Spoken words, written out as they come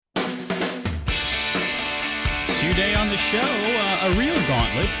Today on the show, a real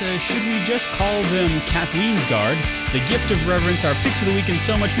gauntlet. Should we just call them Kathleen's Guard? The gift of reverence, our picks of the week, and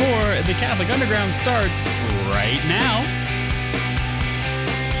so much more. The Catholic Underground starts right now.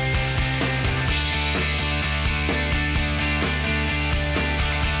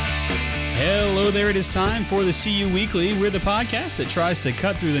 Hello there, it is time for the CU Weekly. We're the podcast that tries to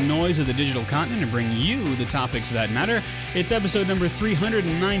cut through the noise of the digital continent and bring you the topics that matter. It's episode number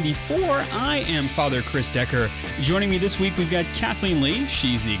 394. I am Father Chris Decker. Joining me this week, we've got Kathleen Lee.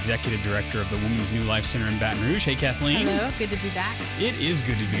 She's the Executive Director of the Women's New Life Center in Baton Rouge. Hey, Kathleen. Hello, good to be back. It is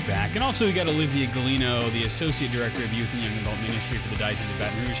good to be back. And also we got Olivia Galino, the Associate Director of Youth and Young Adult Ministry for the Diocese of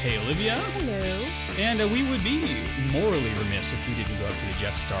Baton Rouge. Hey, Olivia. Hello. And we would be morally remiss if we didn't go up to the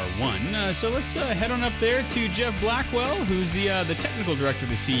Jeff Star 1. So let's head on up there to Jeff Blackwell, who's the Technical Director of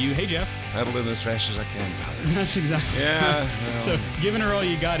the CU. Hey, Jeff. Pedaling as fast as I can, Father. That's exactly. Yeah. So giving her all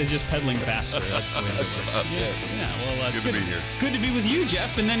you got is just pedaling faster. That's the way it is. Yeah. Well, it's good to be here. Good to be with you,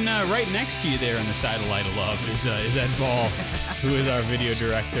 Jeff. And then right next to you there in the satellite of love is Ed Ball, who is our video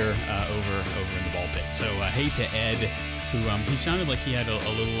director over in the ball pit. So hey to Ed, who he sounded like he had a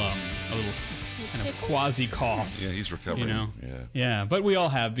little kind of quasi cough. Yeah, he's recovering. You know? Yeah, but we all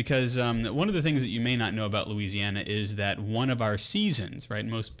have, because one of the things that you may not know about Louisiana is that one of our seasons, right?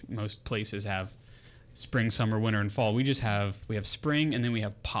 Most places have spring, summer, winter, and fall. We have spring, and then we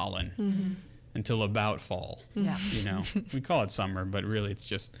have pollen until about fall. Yeah. You know, we call it summer, but really it's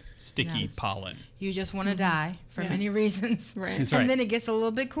just sticky pollen. You just want to die for many reasons. Right. That's right. And then it gets a little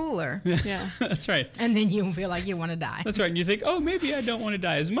bit cooler. Yeah. That's right. And then you feel like you want to die. That's right. And you think, oh, maybe I don't want to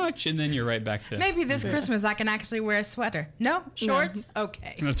die as much, and then you're right back to... Maybe this Christmas I can actually wear a sweater. No? Shorts?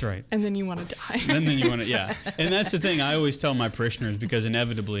 Okay. That's right. And then you want to die. And then you want to, yeah. And that's the thing I always tell my parishioners, because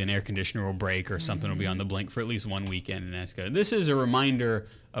inevitably an air conditioner will break or something will be on the blink for at least one weekend, and that's good. This is a reminder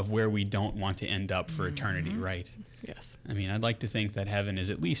of where we don't want to end up for eternity, right? Yes. I mean, I'd like to think that heaven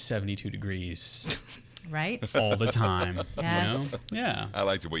is at least 72 degrees Right? all the time. Yes. You know? Yeah. I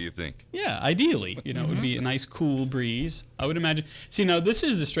like the way you think. Yeah, ideally, it would be a nice cool breeze. I would imagine. See, now this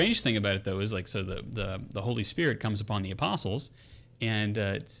is the strange thing about it, though, is like, so the Holy Spirit comes upon the apostles, and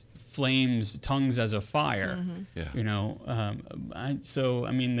it's flames, tongues as a fire. Yeah. You know,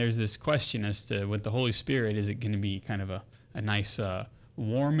 I mean, there's this question as to with the Holy Spirit, is it going to be kind of a nice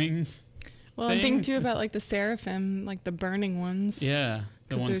warming? Well, I'm thinking too about like the seraphim, like the burning ones. Yeah.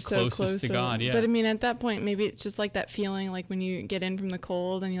 The ones they're so closest to God, yeah. But I mean, at that point, maybe it's just like that feeling, like when you get in from the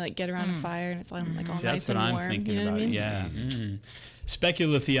cold and you like get around a fire and it's like all See, nice that's what and I'm warm. thinking You know about. what I mean? Yeah.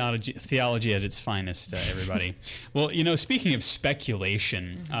 Speculative theology at its finest, everybody. Well, speaking of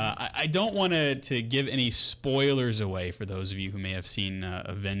speculation, I don't want to give any spoilers away for those of you who may have seen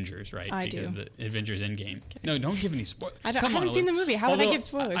Avengers, right? I do. The Avengers Endgame. Okay. No, don't give any spoilers. I haven't seen the movie. How would I give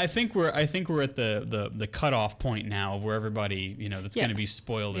spoilers? I think we're at the cutoff point now where everybody that's going to be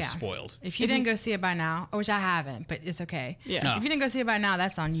spoiled is spoiled. If you didn't go see it by now, which I haven't, but it's okay. Yeah. No. If you didn't go see it by now,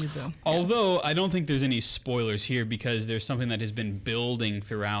 that's on you, boo. Although I don't think there's any spoilers here, because there's something that has been building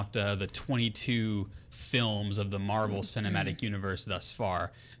throughout the 22 films of the Marvel Cinematic Universe thus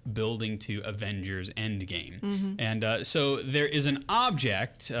far, building to Avengers Endgame. And so there is an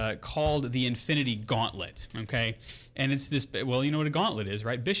object called the Infinity Gauntlet, okay? And it's this, well, you know what a gauntlet is,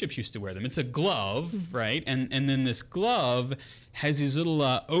 right? Bishops used to wear them. It's a glove, right? And then this glove has these little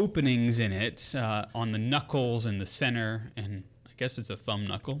openings in it on the knuckles in the center, and I guess it's a thumb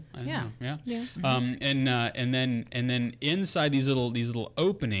knuckle. I don't know. Yeah. And then inside these little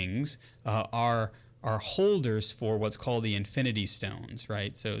openings are holders for what's called the Infinity Stones,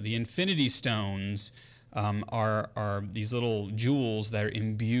 right? So the Infinity Stones are these little jewels that are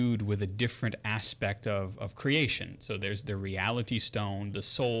imbued with a different aspect of creation. So there's the Reality Stone, the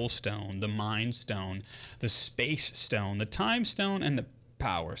Soul Stone, the Mind Stone, the Space Stone, the Time Stone, and the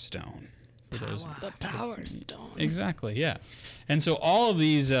Power Stone. The Power Stone. Exactly, yeah. And so all of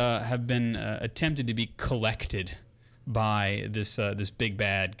these have been attempted to be collected by this big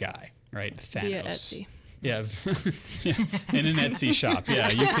bad guy, right? Thanos. Via Etsy. Yeah, yeah, in an Etsy shop. Yeah,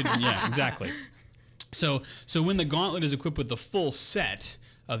 you could. Yeah, exactly. So when the gauntlet is equipped with the full set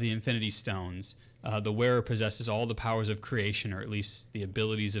of the Infinity Stones, the wearer possesses all the powers of creation, or at least the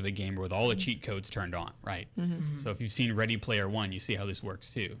abilities of a gamer with all the cheat codes turned on, right? So if you've seen Ready Player One, you see how this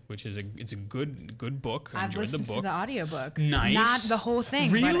works too, which is it's a good book. I I've enjoyed listened the book. to the audiobook. Nice. Not the whole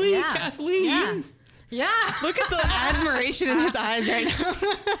thing. Really, but yeah. Kathleen? Yeah. Yeah. Look at the admiration in his eyes right now.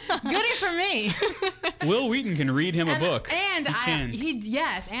 Goody for me. Will Wheaton can read him a book. And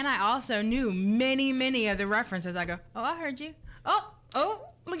I also knew many of the references. I go, oh, I heard you. Oh,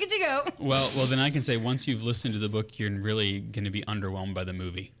 look at you go. Well, then I can say once you've listened to the book, you're really going to be underwhelmed by the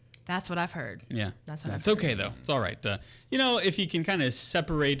movie. That's what I've heard. Yeah. That's what I've It's heard. okay, though. It's all right. If you can kind of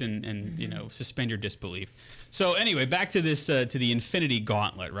separate and suspend your disbelief. So anyway, back to this, to the Infinity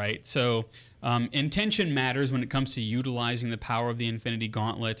Gauntlet, right? So intention matters when it comes to utilizing the power of the Infinity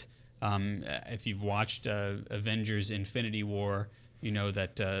Gauntlet. If you've watched Avengers Infinity War, you know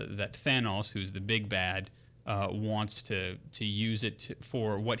that Thanos, who's the big bad, wants to use it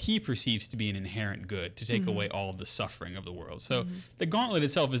for what he perceives to be an inherent good, to take away all of the suffering of the world. So the gauntlet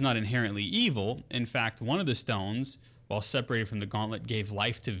itself is not inherently evil. In fact, one of the stones, while separated from the gauntlet, gave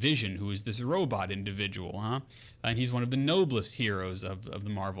life to Vision, who is this robot individual, and he's one of the noblest heroes of the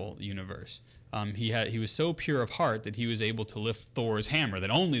Marvel universe. He was so pure of heart that he was able to lift Thor's hammer that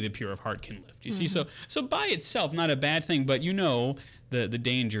only the pure of heart can lift. You see, so by itself, not a bad thing, but the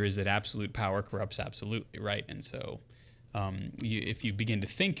danger is that absolute power corrupts absolutely, right? And so if you begin to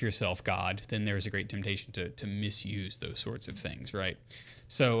think yourself God, then there is a great temptation to misuse those sorts of things, right?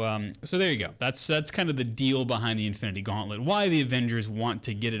 So there you go. That's kind of the deal behind the Infinity Gauntlet. Why the Avengers want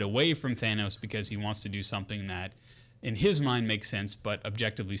to get it away from Thanos, because he wants to do something that in his mind makes sense, but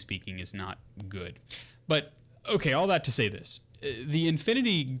objectively speaking is not good. But okay, all that to say this. The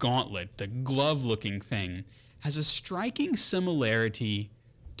Infinity Gauntlet, the glove-looking thing, has a striking similarity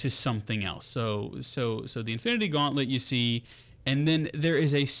to something else. So the Infinity Gauntlet you see, and then there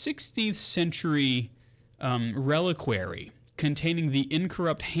is a 16th century reliquary containing the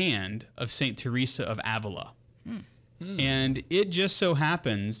incorrupt hand of Saint Teresa of Avila. And it just so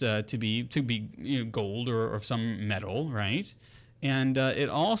happens to be gold or some metal, right? And it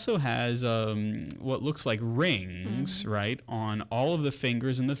also has what looks like rings, right, on all of the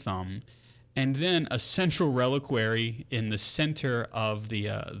fingers and the thumb, and then a central reliquary in the center of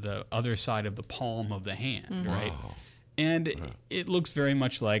the other side of the palm of the hand, right? And it looks very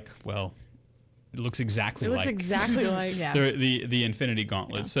much like, well, it looks exactly like the Infinity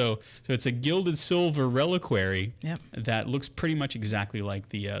Gauntlet. Yeah. So it's a gilded silver reliquary that looks pretty much exactly like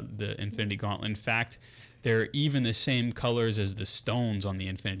the Infinity Gauntlet. In fact, they're even the same colors as the stones on the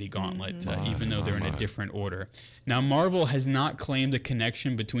Infinity Gauntlet, even though they're in a different order. Now, Marvel has not claimed a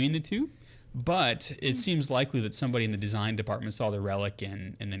connection between the two, but it seems likely that somebody in the design department saw the relic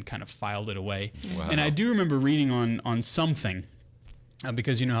and then kind of filed it away. Wow. And I do remember reading on something,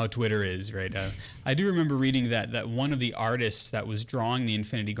 because you know how Twitter is, right? I do remember reading that one of the artists that was drawing the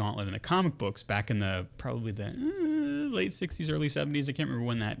Infinity Gauntlet in the comic books back in probably the late 60s, early 70s. I can't remember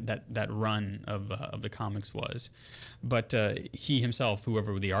when that run of the comics was. But he himself,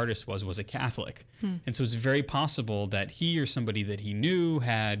 whoever the artist was a Catholic. And so it's very possible that he or somebody that he knew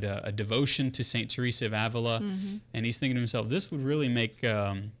had a devotion to St. Teresa of Avila. And he's thinking to himself, this would really make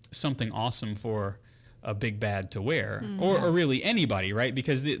something awesome for a big bad to wear, or really anybody, right?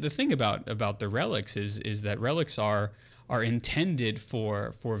 Because the thing about the relics is that relics are intended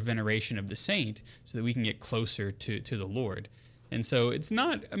for veneration of the saint, so that we can get closer to the Lord. And so it's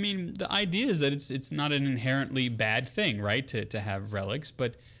not, I mean, the idea is that it's not an inherently bad thing, right, to have relics,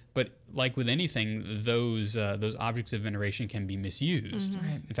 but like with anything, those objects of veneration can be misused.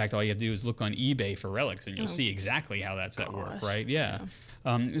 In fact, all you have to do is look on eBay for relics, and you'll see exactly how that's at work, right? Yeah.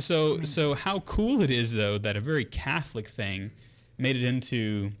 So how cool it is, though, that a very Catholic thing made it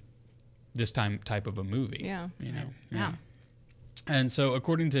into this type of a movie. Yeah. You know. Yeah. And so,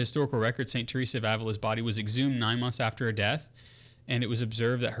 according to historical records, Saint Teresa of Avila's body was exhumed 9 months after her death, and it was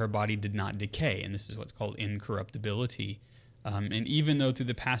observed that her body did not decay, and this is what's called incorruptibility. And even though through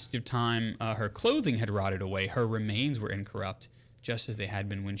the passage of time her clothing had rotted away, her remains were incorrupt, just as they had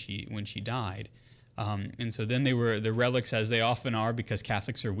been when she died. And so then the relics, as they often are, because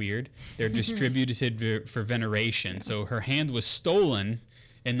Catholics are weird, they're distributed for veneration. Yeah. So her hand was stolen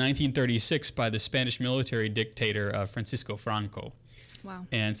in 1936 by the Spanish military dictator Francisco Franco. Wow.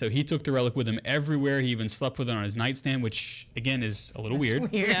 And so he took the relic with him everywhere. He even slept with it on his nightstand, which, again, is a little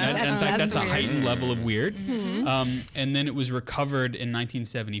weird. Yeah, in fact, that's weird. A heightened level of weird. And then it was recovered in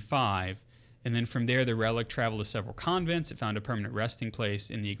 1975. And then from there, the relic traveled to several convents. It found a permanent resting place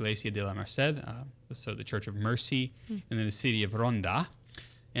in the Iglesia de la Merced, so the Church of Mercy, and then the city of Ronda.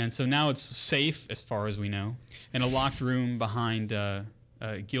 And so now it's safe, as far as we know, in a locked room behind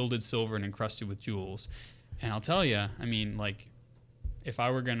gilded silver and encrusted with jewels. And I'll tell you, I mean, like, if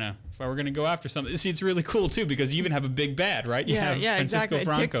I were gonna go after something, see, it's really cool too, because you even have a big bad, right? You have Francisco exactly.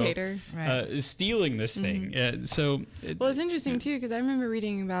 Franco, a dictator, stealing this thing. So it's interesting too, because I remember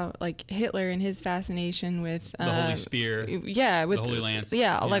reading about like Hitler and his fascination with the Holy Spear, with the Holy Lance,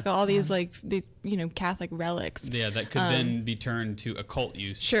 like all these like the Catholic relics, that could then be turned to occult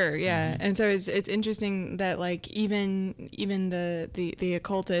use. Sure, yeah, and so it's interesting that like even the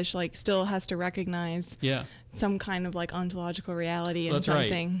occultish like still has to recognize some kind of like ontological reality and That's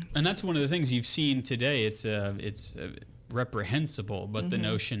something. right. And that's one of the things you've seen today. It's reprehensible, but the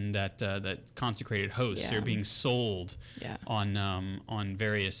notion that that consecrated hosts are being sold on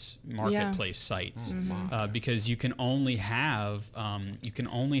various marketplace sites because you can only have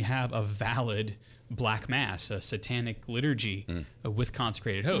a valid black mass, a satanic liturgy with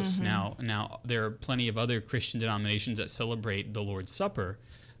consecrated hosts. Now there are plenty of other Christian denominations that celebrate the Lord's Supper,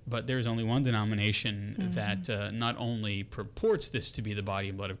 but there's only one denomination that not only purports this to be the body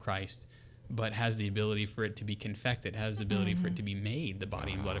and blood of Christ, but has the ability for it to be confected, has the ability for it to be made the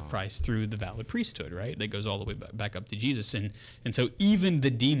body and blood of Christ through the valid priesthood, right? That goes all the way back up to Jesus. And so even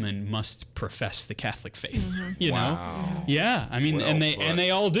the demon must profess the Catholic faith, you know? Yeah, I mean, and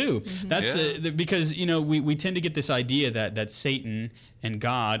they all do. That's because, you know, we tend to get this idea that Satan and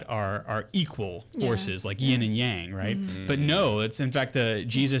God are equal forces, like yin and yang, right? But no, it's in fact,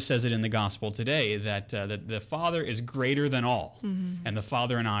 Jesus says it in the gospel today that the Father is greater than all, and the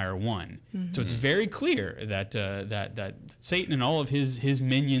Father and I are one. So it's very clear that Satan and all of his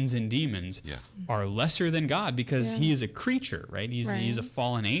minions and demons are lesser than God because he is a creature, right? He's a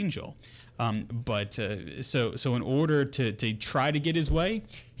fallen angel. So in order to try to get his way,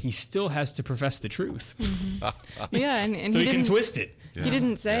 he still has to profess the truth. And so he can twist it. He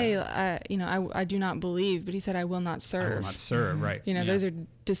didn't say, I do not believe, but he said, I will not serve. I will not serve, right. You know, those are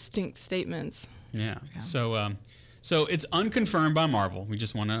distinct statements. Yeah. So it's unconfirmed by Marvel. We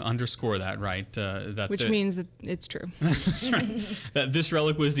just want to underscore that, right? Which means that it's true. That's right. That this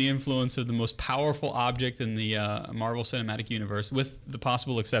relic was the influence of the most powerful object in the Marvel Cinematic Universe, with the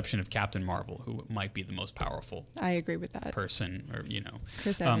possible exception of Captain Marvel, who might be the most powerful. I agree with that. Person, or you know,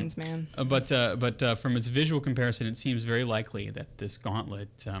 Chris Evans, man. But from its visual comparison, it seems very likely that this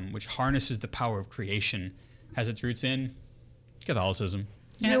gauntlet, which harnesses the power of creation, has its roots in Catholicism.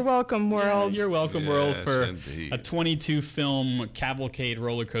 You're welcome, world. You're welcome, world, for indeed. a 22-film cavalcade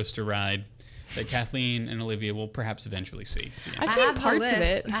roller coaster ride that Kathleen and Olivia will perhaps eventually see. I've seen parts of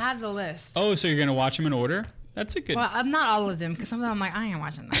it. I have the list. Oh, so you're going to watch them in order? That's a good... Well, I'm not all of them, because some of them I'm like, I ain't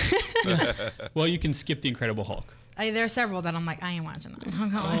watching that. Well, you can skip The Incredible Hulk. There are several that I'm like, I ain't watching that.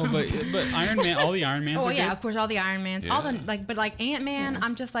 Oh, but Iron Man, all the Iron Mans are good? Of course, all the Iron Mans. All the, like Ant-Man,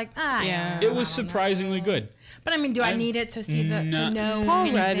 I'm just like, It was surprisingly good. But I mean, do I need it to see to know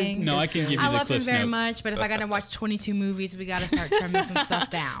Paul Rudd anything? No, I can give you the I love him Cliff's very notes. much, but if I got to watch 22 movies, we got to start trimming some stuff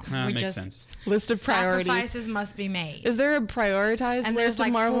down. Makes sense. List of priorities. Sacrifices must be made. Is there a prioritized list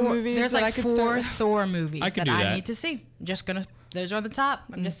of Marvel movies? There's that like I could 4 start? Thor movies I could that do that. I need to see. Those are the top.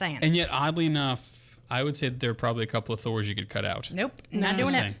 I'm just saying. And yet, oddly enough, I would say that there are probably a couple of Thors you could cut out. Nope, not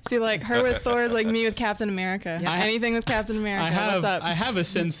doing it. See, like her with Thor is like me with Captain America. Anything with Captain America. What's up? I have a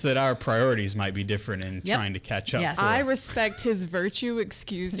sense that our priorities might be different in trying to catch up. Yes. for- I respect his virtue.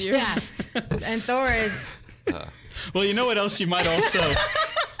 Excuse you. Yeah, and Thor is. Well, you know what else you might also.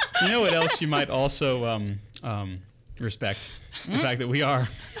 You know what else you might also respect? The fact that we are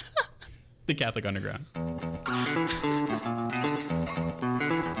the Catholic Underground.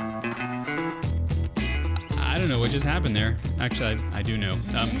 I don't know what just happened there. Actually, I do know.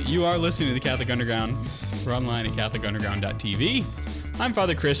 You are listening to the Catholic Underground. We're online at catholicunderground.tv. I'm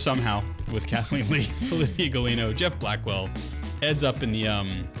Father Chris, somehow, with Kathleen Lee, Olivia Galino, Jeff Blackwell. Ed's up in the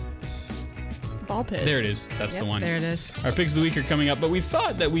Ball pit. There it is. That's the one. There it is. Our picks of the week are coming up, but we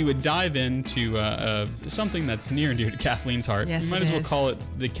thought that we would dive into something that's near and dear to Kathleen's heart. Yes, we might it as well is. call it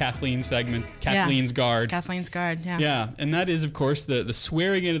the Kathleen segment, Kathleen's Guard. Kathleen's Guard. Yeah. Yeah, and that is, of course, the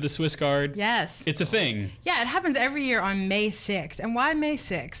swearing into the Swiss Guard. Yes. It's a thing. Yeah, it happens every year on May 6th. And why May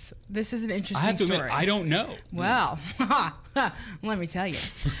 6th? This is an interesting I have to story. admit, I don't know. Well, let me tell you.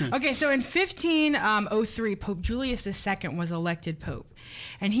 Okay, so in 1503, Pope Julius II was elected pope.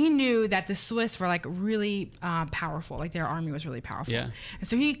 And he knew that the Swiss were like really powerful, like their army was really powerful. Yeah. And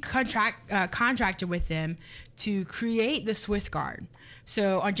so he contracted with them to create the Swiss Guard.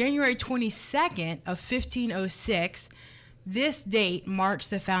 So on January 22nd of 1506, this date marks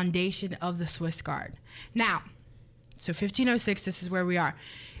the foundation of the Swiss Guard. Now, so 1506, this is where we are.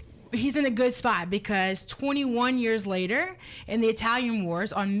 He's in a good spot because 21 years later, in the Italian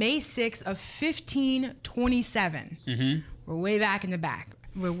Wars, on May 6th of 1527, we're way back in the back.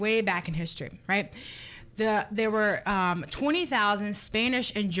 We're way back in history, right? There were 20,000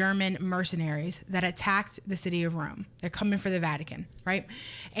 Spanish and German mercenaries that attacked the city of Rome. They're coming for the Vatican, right?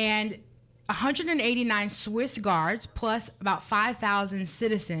 And 189 Swiss guards plus about 5,000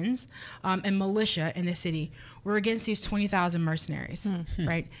 citizens and militia in the city were against these 20,000 mercenaries,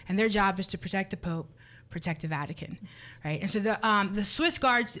 right? And their job is to protect the Pope, protect the Vatican, right? And so the Swiss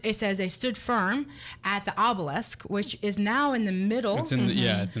guards, it says they stood firm at the obelisk, which is now in the middle. It's in the,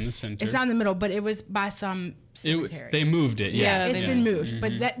 yeah, it's in the center. It's not in the middle, but it was by some cemetery. They moved it. Yeah, It's they been moved. moved,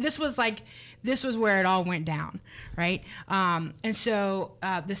 but this was where it all went down, right? And so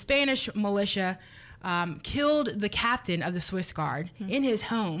the Spanish militia killed the captain of the Swiss Guard in his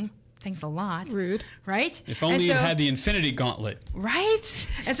home. Thanks a lot. Rude. Right? If only it had the Infinity Gauntlet. Right?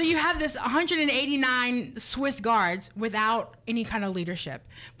 And so you have this 189 Swiss guards without any kind of leadership,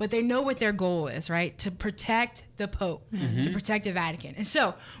 but they know what their goal is, right? To protect the Pope, to protect the Vatican. And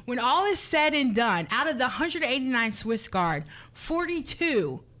so when all is said and done, out of the 189 Swiss guard,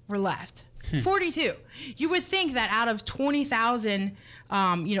 42 were left. 42. You would think that out of 20,000,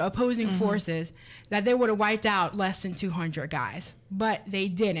 opposing forces, that they would have wiped out less than 200 guys, but they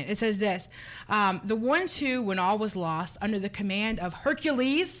didn't. It says this: the ones who, when all was lost, under the command of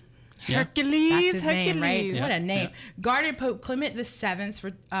Hercules. Yeah. Hercules, That's his Hercules. name, right? Yeah. What a name. Yeah. Guarded Pope Clement VII's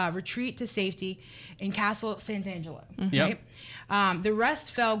retreat to safety in Castle Sant'Angelo. Yep. Right? The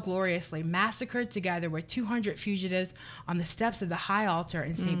rest fell gloriously, massacred together with 200 fugitives on the steps of the high altar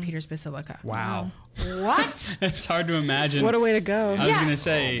in St. Peter's Basilica. Wow. What? It's hard to imagine. What a way to go. I was Yeah. going to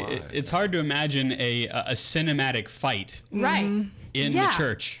say, Oh, my. it's hard to imagine a cinematic fight Right. in the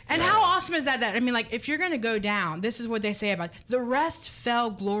church. And how awesome is that? I mean, like, if you're going to go down, this is what they say about it. The rest fell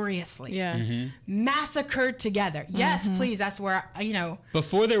gloriously. Yeah. Massacred together. Yes, please. That's where,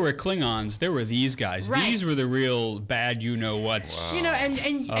 Before there were Klingons, there were these guys. Right. These were the real bad you-know-whats.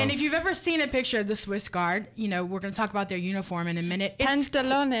 and if you've ever seen a picture of the Swiss Guard, we're going to talk about their uniform in a minute.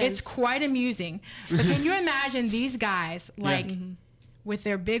 Pantalones. It's quite amusing. But can you imagine these guys, with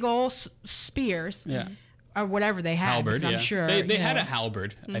their big old spears, Yeah. or whatever they had? Halberd, because I'm yeah. sure They had a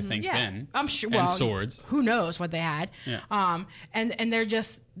halberd, I think, Yeah, then. I'm sure. And Well, swords. Who knows what they had? Yeah. And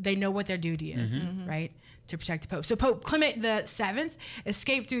they know what their duty is, right, to protect the Pope. So Pope Clement VII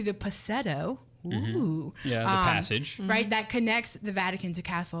escaped through the Passetto. Ooh. Yeah, the passage. Right, that connects the Vatican to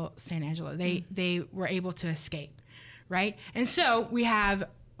Castle Sant'Angelo. They were able to escape, right? And so we have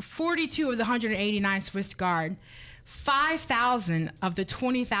 42 of the 189 Swiss Guard. 5,000 of the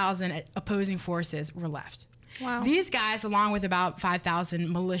 20,000 opposing forces were left. Wow. These guys, along with about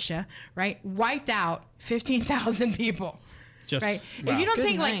 5,000 militia, right, wiped out 15,000 people. Just, Right. wow. If you don't Good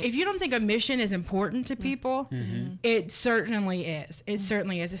think night. if you don't think a mission is important to people, it certainly is. It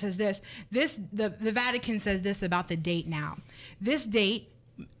certainly is. It says the Vatican says this about the date now. This date,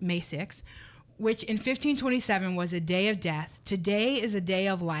 May 6th, which in 1527 was a day of death, today is a day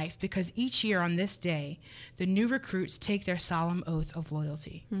of life, because each year on this day, the new recruits take their solemn oath of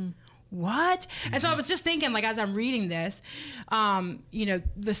loyalty. What? And so I was just thinking, like, as I'm reading this,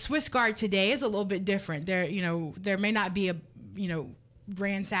 the Swiss Guard today is a little bit different. There may not be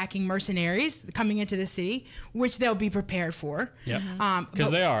ransacking mercenaries coming into the city, which they'll be prepared for. Yeah.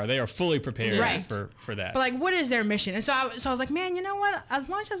 Because they are fully prepared Right. for that. But like, what is their mission? And so I was like, man, you know what? As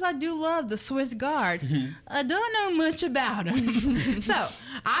much as I do love the Swiss Guard, I don't know much about them. So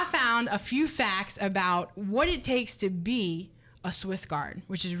I found a few facts about what it takes to be a Swiss Guard,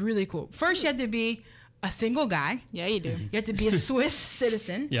 which is really cool. First, you have to be a single guy. Yeah, you do. You have to be a Swiss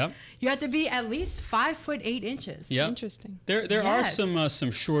citizen. Yep. You have to be at least 5'8". Yep. Interesting. There Yes. are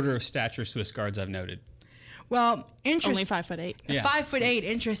some shorter stature Swiss Guards I've noted. Well, interesting. Only 5'8". Yeah. 5'8",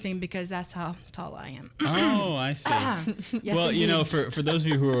 interesting, because that's how tall I am. Oh, I see. Yes, Well, indeed. for those of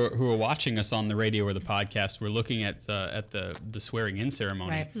you who are watching us on the radio or the podcast, we're looking at the swearing in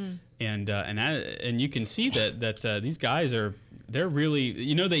ceremony, Right. And you can see that these guys they're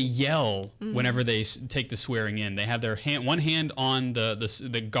really, they yell whenever they take the swearing in. They have their one hand on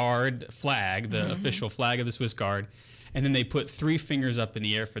the guard flag, the official flag of the Swiss Guard, and then they put 3 fingers up in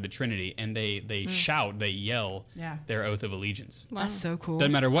the air for the Trinity, and they shout, they yell Yeah. their oath of allegiance. That's so cool.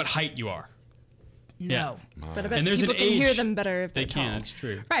 Doesn't matter what height you are. No. But I bet And there's people an can hear age them better if They they're can, tall. that's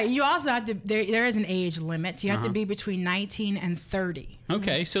true. Right. You also have to, there is an age limit. You have to be between 19 and 30.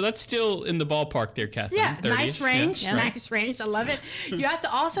 Okay, so that's still in the ballpark there, Kathleen. Yeah, 30-ish. nice range. Yeah, right. Nice range. I love it. You have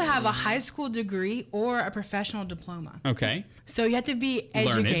to also have a high school degree or a professional diploma. Okay. So you have to be Learned,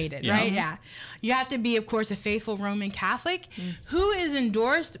 educated, yeah. right? Yeah. You have to be, of course, a faithful Roman Catholic who is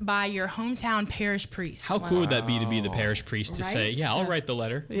endorsed by your hometown parish priest. How cool would that be to be the parish priest to say, Right? yeah, I'll write the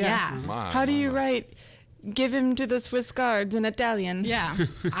letter? Yeah. How do you write, give him to the Swiss Guards in Italian? Yeah.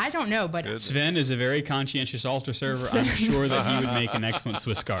 I don't know, but Sven is a very conscientious altar server. I'm sure that he would make an excellent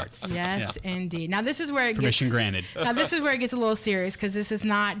Swiss Guard. yes, indeed. Now this is where it Permission gets granted. Now this is where it gets a little serious, because this is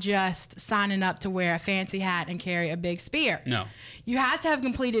not just signing up to wear a fancy hat and carry a big spear. No. You have to have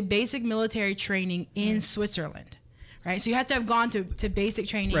completed basic military training in Switzerland, right? So you have to have gone to basic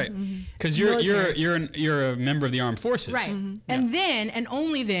training. Right. Because you're a member of the armed forces. Right. And then, and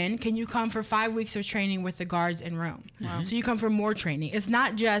only then, can you come for 5 weeks of training with the guards in Rome. So you come for more training. It's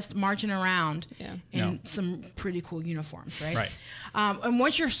not just marching around in some pretty cool uniforms, right? Right. And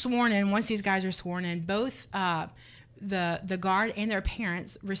once you're sworn in, once these guys are sworn in, both the guard and their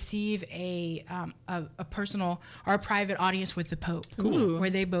parents receive a personal or a private audience with the Pope, where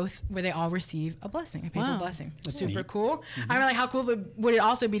they all receive a blessing, a papal blessing. That's super cool. I mean, like, how cool would it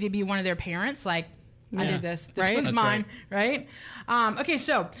also be to be one of their parents? Like, I did this. This was That's mine, right? Okay,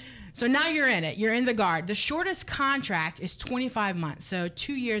 so now you're in it. You're in the guard. The shortest contract is 25 months, so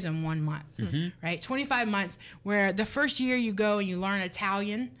 2 years and 1 month, right? 25 months, where the first year you go and you learn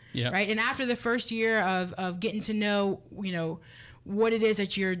Italian, right? And after the first year of getting to know, what it is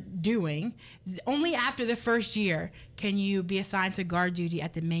that you're doing, only after the first year can you be assigned to guard duty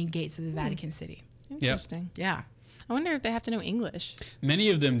at the main gates of the Vatican City. Interesting. Yeah. I wonder if they have to know English. Many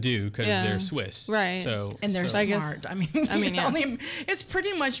of them do because they're Swiss. Right. And they're smart. I mean, it's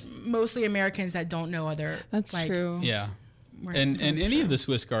pretty much mostly Americans that don't know other. That's true. Yeah. And any of the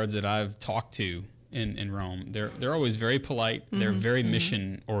Swiss guards that I've talked to in Rome, they're always very polite. They're very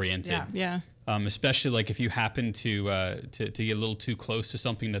mission oriented. Yeah. Especially like if you happen to get a little too close to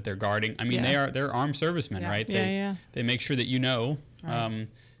something that they're guarding. I mean, they're armed servicemen, right? They make sure that you know. Right.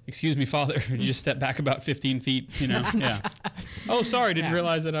 Excuse me, Father, just step back about 15 feet, Oh, sorry, didn't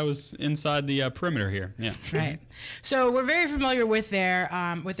realize that I was inside the perimeter here. Yeah. Right. So we're very familiar with their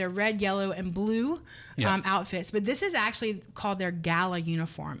red, yellow, and blue outfits, but this is actually called their gala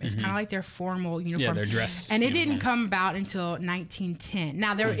uniform. It's kind of like their formal uniform. Yeah, their dress. And it didn't come about until 1910.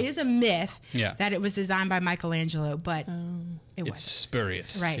 Now, there is a myth that it was designed by Michelangelo, but it wasn't. It's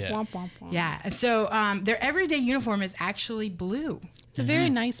spurious. Right. Yeah. Womp, womp, womp. Yeah. And so their everyday uniform is actually blue. It's a very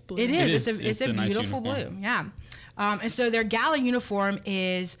nice blue. It is. It is. It's a nice beautiful uniform. blue. Yeah. And so their gala uniform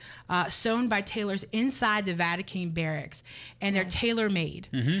is sewn by tailors inside the Vatican barracks, and they're tailor-made.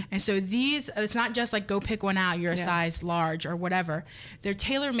 And so it's not just like go pick one out, you're a size large or whatever. They're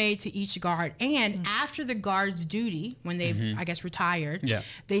tailor-made to each guard. And after the guard's duty, when they've, I guess, retired,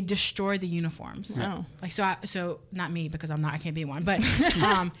 they destroy the uniforms. Wow. Like, so not me, because I can't be one, but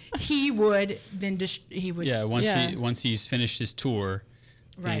he would then once he's finished his tour,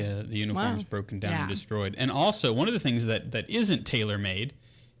 the uniform's broken down and destroyed. And also, one of the things that isn't tailor-made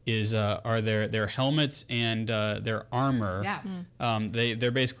is are their helmets and their armor.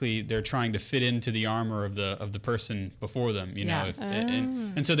 They're trying to fit into the armor of the person before them.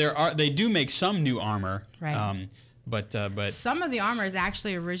 And so they do make some new armor. Right. But some of the armor is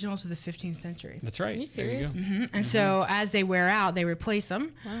actually original to the 15th century. That's right. Are you serious? There you go. And so as they wear out, they replace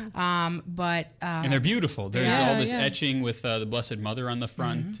them. Wow. And they're beautiful. There's all this etching with the Blessed Mother on the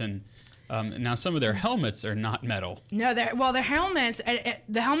front, and now some of their helmets are not metal. No, their helmets.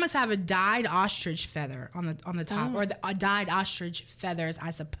 The helmets have a dyed ostrich feather on the top, or dyed ostrich feathers,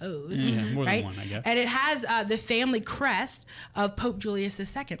 I suppose. More right? than one, I guess. And it has the family crest of Pope Julius II,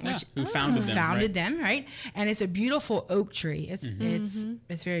 who founded them. Founded them, right? And it's a beautiful oak tree. It's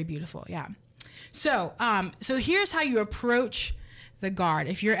very beautiful. Yeah. So here's how you approach the guard.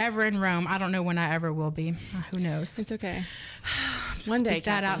 If you're ever in Rome, I don't know when I ever will be. Who knows? It's okay. One day,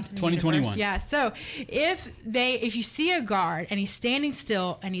 that out into the 2021. universe. Yeah. So if you see a guard and he's standing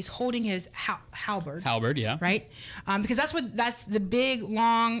still and he's holding his halberd. Halberd, yeah. Right. Because that's the big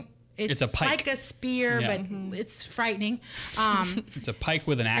long. It's a pike. like a spear, but it's frightening. It's a pike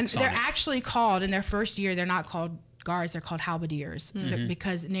with an axe on they're it. actually called in their first year. They're not called guards. They're called halberdiers,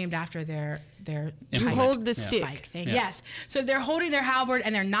 because named after their You hold the stick. Spike thing. Yeah. Yes. So they're holding their halberd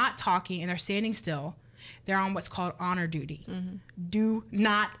and they're not talking and they're standing still. They're on what's called honor duty. Do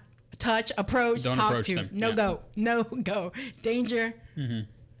not touch, approach, Don't talk approach to. them. No go. Danger.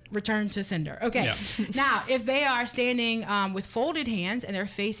 Return to sender. Okay. Yeah. Now, if they are standing with folded hands and they're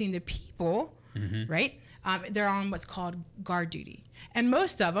facing the people, right? They're on what's called guard duty. And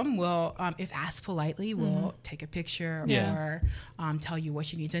most of them will, if asked politely, will take a picture or tell you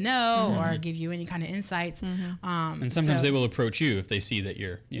what you need to know or give you any kind of insights. And sometimes they will approach you if they see that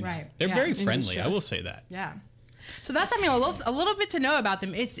you're, they're very friendly. I will say that. Yeah. So that's, a little bit to know about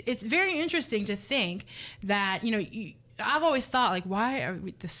them. It's very interesting to think that, I've always thought, like, why are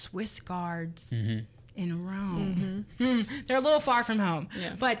the Swiss guards in Rome? They're a little far from home.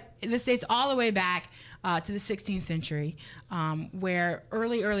 Yeah. But this dates all the way back to the 16th century, where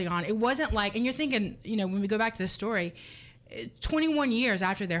early on, it wasn't like, and you're thinking, when we go back to the story, 21 years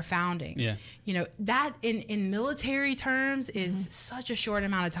after their founding. Yeah. You know, that in military terms is such a short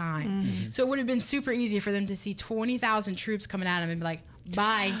amount of time. So it would have been super easy for them to see 20,000 troops coming at them and be like,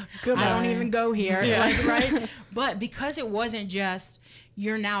 bye, Goodbye. I don't even go here. Yeah. Like, right? But because it wasn't just,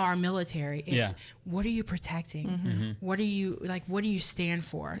 you're now our military, it's Yeah. what are you protecting? What are you, like, what do you stand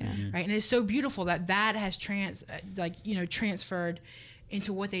for? Right? And it's so beautiful that has transferred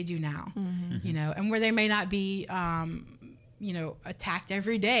into what they do now, you know, and where they may not be, you know, attacked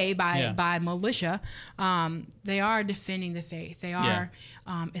every day by militia, they are defending the faith. They are.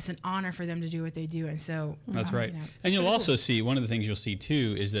 It's an honor for them to do what they do, and so That's right. you know, And you'll pretty also see, one of the things you'll see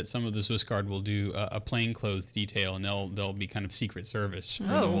too is that some of the Swiss Guard will do a plainclothes detail, and they'll be kind of Secret Service for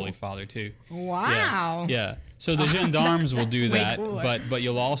the Holy Father too. cool. Wow. Yeah. So the gendarmes will do way that, cooler. but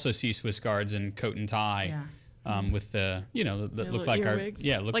you'll also see Swiss Guards in coat and tie. Yeah. With the, you know, that look little like our, earwigs.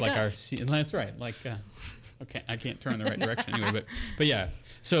 look Like like our, us. that's right. Like, okay, I can't turn in the right direction anyway, but yeah.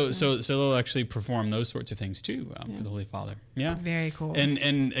 So they'll actually perform those sorts of things too for the Holy Father. Yeah. Very cool.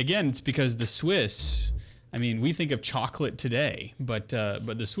 And again, it's because the Swiss, I mean, we think of chocolate today, but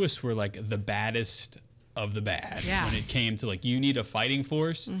the Swiss were like the baddest of the bad Yeah. when it came to like, you need a fighting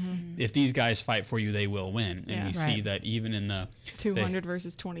force. If these guys fight for you, they will win. And Yeah. we see that even in the 200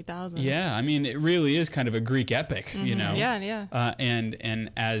 versus 20,000. yeah, I mean, it really is kind of a Greek epic, you know. Yeah. And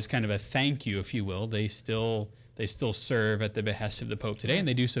as kind of a thank you, if you will, they still serve at the behest of the Pope today, and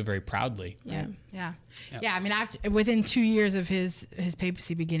they do so very proudly. Yeah. Yeah. I mean, within 2 years of his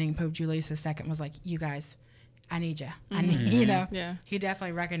papacy beginning, Pope Julius II was like, "You guys, I need you. I need you know." Yeah. He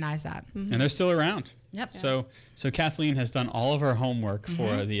definitely recognized that. And they're still around. Yep. So Kathleen has done all of her homework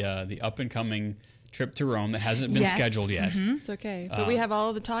for the up and coming trip to Rome that hasn't been Yes. scheduled yet. It's okay. But we have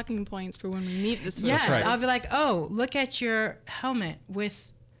all the talking points for when we meet the Swiss Yes, right. I'll be like, "Oh, look at your helmet with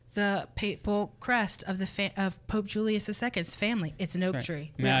the papal crest of of Pope Julius II's family. It's an oak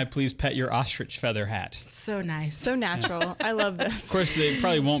tree." May I please pet your ostrich feather hat? So nice. So natural. I love this. Of course, they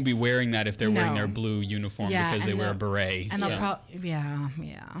probably won't be wearing that if they're wearing No. their blue uniform Yeah, because they and wear a they'll- beret. and so they'll probably,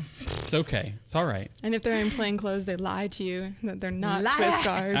 yeah. it's okay. It's all right. And if they're in plain clothes, they lie to you that they're not Lies. Swiss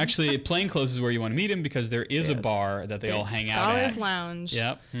Guards. Actually, plainclothes is where you want to meet them because there is a bar that they all hang out Scholars at. Lounge.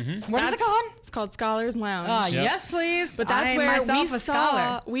 Yep. What is it called? It's called Scholars Lounge. Oh, Yep. yes, please. But that's I am where myself a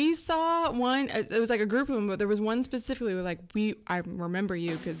scholar. we saw one. It was like a group of them, but there was one specifically. Where like I remember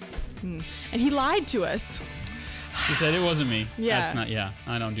you because, and he lied to us. He said it wasn't me. Yeah. That's not. Yeah,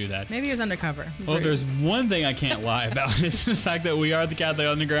 I don't do that. Maybe he was undercover. Well, there's one thing I can't lie about. It's the fact that we are the Catholic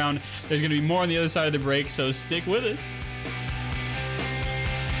Underground. There's going to be more on the other side of the break, so stick with us.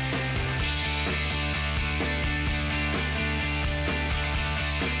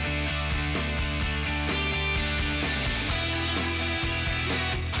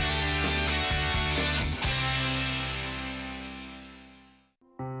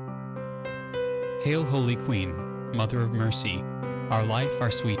 Hail, Holy Queen, Mother of Mercy, our life, our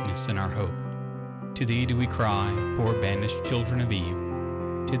sweetness, and our hope. To thee do we cry, poor banished children of Eve.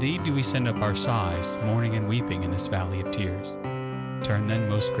 To thee do we send up our sighs, mourning and weeping in this valley of tears. Turn then,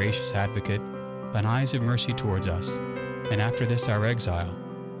 most gracious Advocate, thine eyes of mercy towards us, and after this our exile,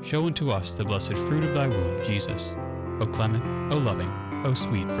 show unto us the blessed fruit of thy womb, Jesus. O clement, O loving, O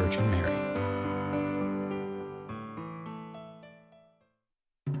sweet Virgin Mary.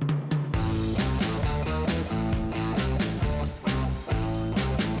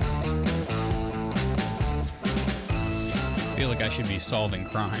 I feel like I should be solving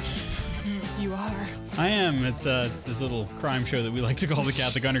crime. You are. I am. It's this little crime show that we like to call the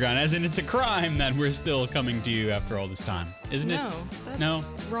Catholic Underground, as in it's a crime that we're still coming to you after all this time, isn't it? No, that's No?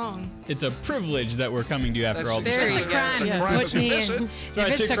 wrong. It's a privilege that we're coming to you after That's- all this If There it's time. a you go. crime, Yeah. Crime put if me you miss in. it.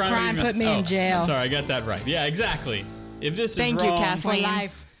 Sorry, If it's a crime, put me in jail. Sorry, I got that right. Yeah, exactly. If this Thank is you, wrong, For Kathleen.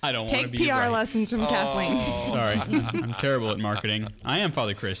 life. I don't want to Take be PR right. lessons from Kathleen. Sorry, I'm terrible at marketing. I am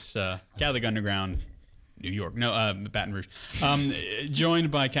Father Chris, Catholic Underground, New York. No, Baton Rouge. Joined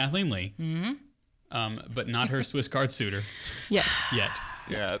by Kathleen Lee, but not her Swiss Guard suitor Yet. yet.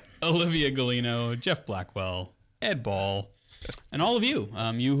 Yeah. Olivia Galino, Jeff Blackwell, Ed Ball, and all of you,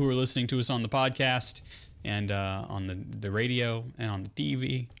 you who are listening to us on the podcast and on the radio and on the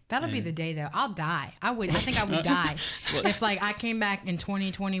TV. That'll be the day though. I'll die. I think I would die if like I came back in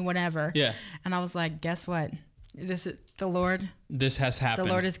 2020, whatever. Yeah. And I was like, guess what? This is the Lord. This has The happened.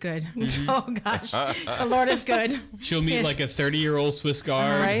 Lord is good. Oh gosh, the Lord is good. She'll meet like a 30-year-old Swiss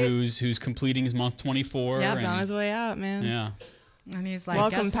Guard Right. who's completing his month 24. Yep, He's on and, his way out, man. yeah, And he's like,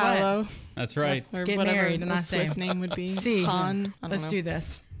 Welcome, guess what? Paolo. that's right. Or Get whatever married, and a I say, Swiss name would be. See, Han. I don't let's know. do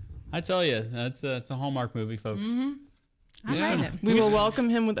this. I tell you, it's a Hallmark movie, folks. I read it. We will welcome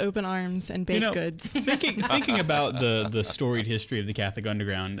him with open arms and baked goods. Thinking about the storied history of the Catholic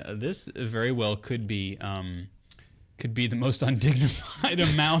Underground, this very well could be the most undignified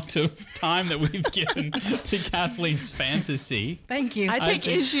amount of time that we've given to Kathleen's fantasy. Thank you. I take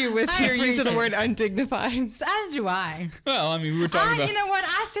issue with your use of the word undignified. As do I. Well, I mean, we were talking about... You know what?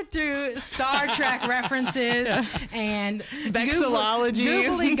 I sit through Star Trek references and vexillology,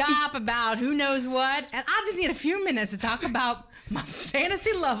 googly gop about who knows what, and I just need a few minutes to talk about my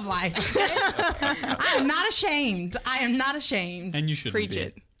fantasy love life. I am not ashamed. And you shouldn't Preach be.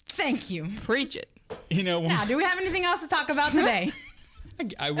 it. Thank you. Preach it. You know, Now, do we have anything else to talk about today?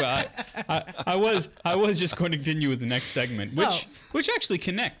 I was just going to continue with the next segment, which actually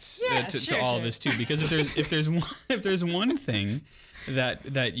connects to all of this too, because if there's one thing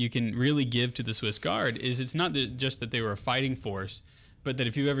that you can really give to the Swiss Guard is it's not just that they were a fighting force, but that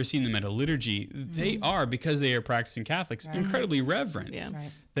if you've ever seen them at a liturgy, they are, because they are practicing Catholics, incredibly reverent. Yeah.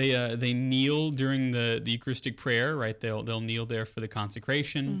 Right. They kneel during the Eucharistic prayer, right? They'll kneel there for the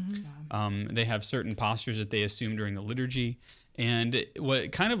consecration. They have certain postures that they assume during the liturgy. And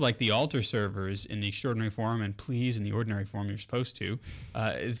what kind of like the altar servers in the extraordinary form and please in the ordinary form you're supposed to,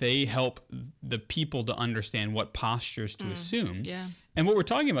 they help the people to understand what postures to assume. Yeah. And what we're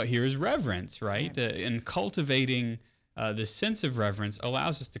talking about here is reverence, right? And cultivating this sense of reverence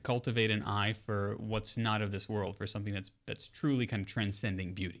allows us to cultivate an eye for what's not of this world, for something that's truly kind of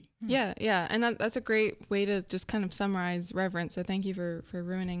transcending beauty. Yeah, and that's a great way to just kind of summarize reverence. So thank you for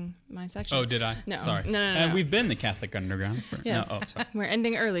ruining my section. Oh, did I? No. Sorry. No. And we've been the Catholic Underground. Yes. No, sorry. We're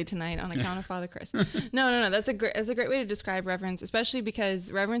ending early tonight on account of Father Chris. No. That's a great way to describe reverence, especially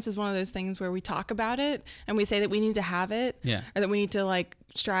because reverence is one of those things where we talk about it and we say that we need to have it, Yeah. or that we need to like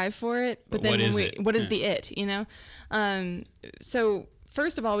strive for it. But then what is it? What is the it? You know. So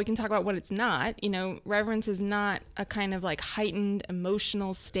first of all, we can talk about what it's not. You know, reverence is not a kind of like heightened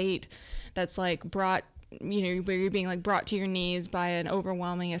emotional state that's like brought, you know, where you're being like brought to your knees by an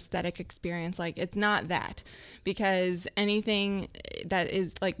overwhelming aesthetic experience. Like, it's not that, because anything that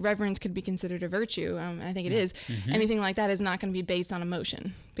is like reverence could be considered a virtue. And I think it is. Anything like that is not going to be based on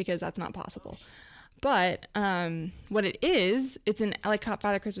emotion, because that's not possible. But what it is, it's like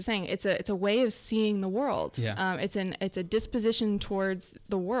Father Chris was saying, it's a way of seeing the world. Yeah. It's a disposition towards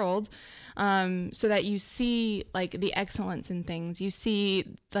the world, so that you see like the excellence in things. You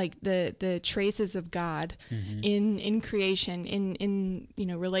see like the traces of God in creation, in you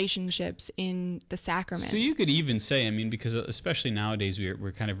know, relationships, in the sacraments. So you could even say, I mean, because especially nowadays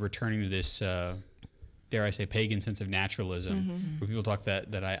we're kind of returning to this. Dare I say, pagan sense of naturalism, where people talk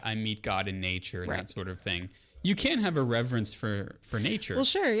that I meet God in nature and that sort of thing. You can have a reverence for nature. Well,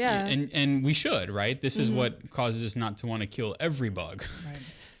 sure, yeah. And we should, right? This is what causes us not to want to kill every bug. Right.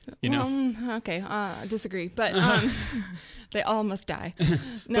 You know? Okay, I disagree, but they all must die.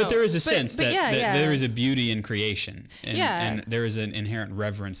 No, but there is a sense that there is a beauty in creation, and there is an inherent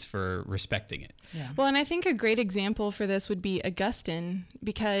reverence for respecting it. Yeah. Well, and I think a great example for this would be Augustine,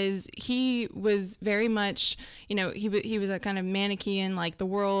 because he was very much, you know, he was a kind of Manichaean, like the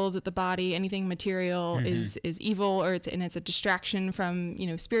world, the body, anything material is evil, or it's a distraction from, you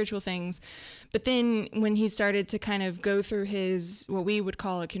know, spiritual things. But then when he started to kind of go through his, what we would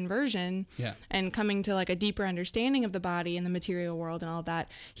call a conversion, and coming to like a deeper understanding of the body and the material world and all that,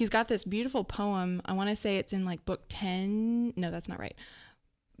 he's got this beautiful poem. I want to say it's in like book 10. No, that's not right.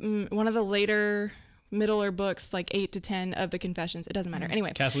 One of the later middler books, like 8 to 10 of the Confessions. It doesn't matter.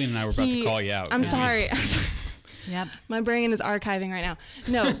 Anyway, Kathleen and I were about to call you out. I'm sorry. Yep. My brain is archiving right now.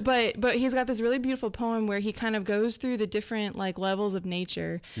 No, but he's got this really beautiful poem where he kind of goes through the different like levels of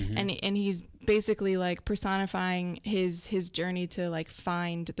nature, and he's basically like personifying his journey to like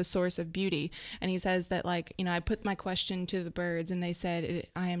find the source of beauty. And he says that, like, you know, I put my question to the birds and they said,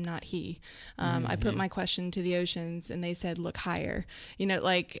 I am not he. I put my question to the oceans and they said, look higher. You know,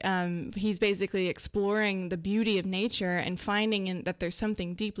 like he's basically exploring the beauty of nature and finding that there's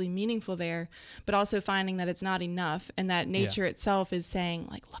something deeply meaningful there, but also finding that it's not enough, and that nature itself is saying,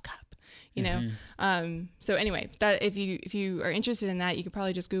 like, look up. You know, so anyway, that if you are interested in that, you could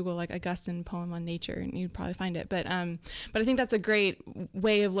probably just Google like Augustine poem on nature, and you'd probably find it. But I think that's a great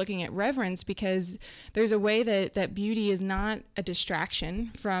way of looking at reverence, because there's a way that beauty is not a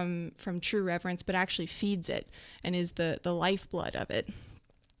distraction from true reverence, but actually feeds it and is the lifeblood of it.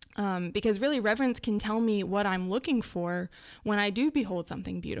 Because really, reverence can tell me what I'm looking for when I do behold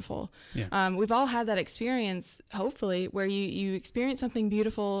something beautiful. Yeah. We've all had that experience, hopefully, where you experience something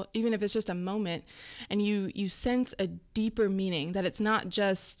beautiful, even if it's just a moment, and you sense a deeper meaning, that it's not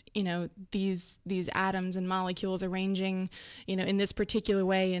just, you know, these atoms and molecules arranging, you know, in this particular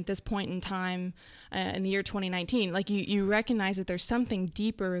way at this point in time. in the year 2019. Like you recognize that there's something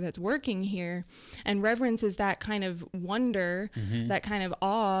deeper that's working here, and reverence is that kind of wonder, that kind of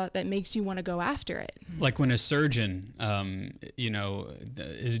awe that makes you want to go after it. Like when a surgeon,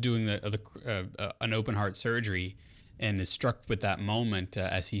 is doing an open heart surgery, and is struck with that moment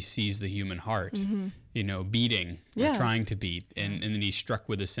as he sees the human heart, beating, or trying to beat, and then he's struck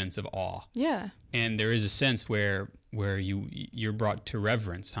with a sense of awe. Yeah. And there is a sense where you're brought to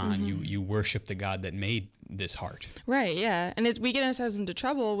reverence, huh? And you worship the God that made this heart. Right. Yeah. And we get ourselves into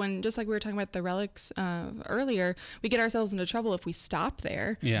trouble when, just like we were talking about the relics earlier, we get ourselves into trouble if we stop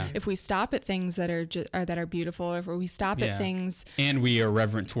there. Yeah. If we stop at things that are beautiful, if we stop at things. And we are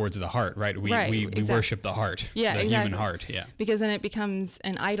reverent towards the heart, right? We exactly. worship the heart. Yeah, the exactly. human heart. Yeah. Because then it becomes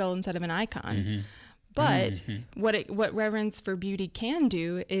an idol instead of an icon. But what reverence for beauty can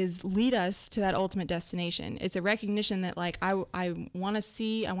do is lead us to that ultimate destination. It's a recognition that, like, I want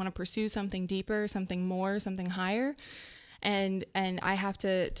to pursue something deeper, something more, something higher. And I have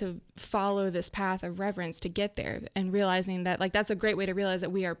to follow this path of reverence to get there, and realizing that, like, that's a great way to realize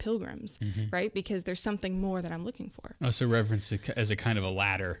that we are pilgrims, right? Because there's something more that I'm looking for. Oh, so reverence as a kind of a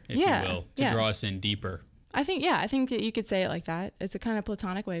ladder, if you will, to draw us in deeper. I think that you could say it like that. It's a kind of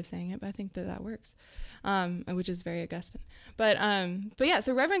Platonic way of saying it, but I think that works, which is very Augustine. But yeah,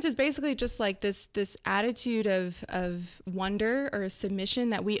 so reverence is basically just like this attitude of wonder or a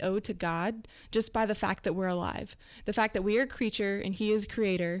submission that we owe to God just by the fact that we're alive. The fact that we are a creature and He is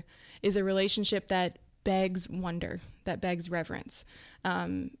creator is a relationship that begs wonder, that begs reverence.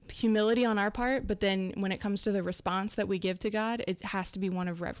 Humility on our part, but then when it comes to the response that we give to God, it has to be one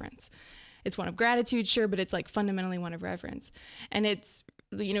of reverence. It's one of gratitude, sure, but it's like fundamentally one of reverence. And it's,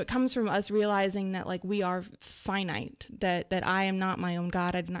 it comes from us realizing that, like, we are finite, that I am not my own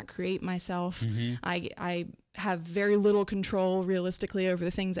God. I did not create myself. I have very little control realistically over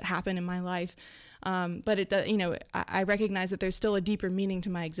the things that happen in my life. But it does, I recognize that there's still a deeper meaning to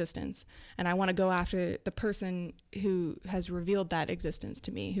my existence, and I want to go after the person who has revealed that existence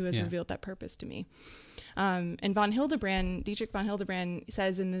to me, who has revealed that purpose to me. And Dietrich von Hildebrand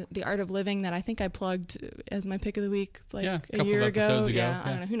says in the Art of Living, that I think I plugged as my pick of the week a year ago. Yeah, I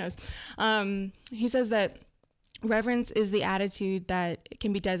don't know, who knows. He says that reverence is the attitude that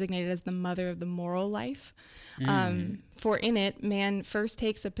can be designated as the mother of the moral life. For in it, man first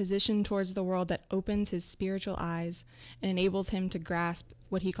takes a position towards the world that opens his spiritual eyes and enables him to grasp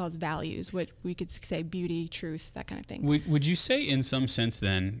what he calls values, what we could say beauty, truth, that kind of thing. Would you say in some sense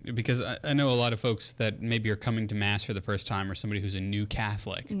then, because I know a lot of folks that maybe are coming to Mass for the first time, or somebody who's a new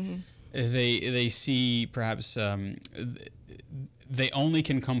Catholic, they see perhaps they only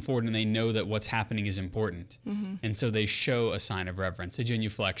can come forward and they know that what's happening is important. And so they show a sign of reverence, a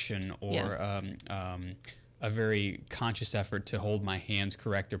genuflection, or a very conscious effort to hold my hands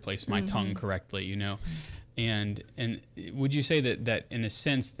correct or place my tongue correctly, And would you say that in a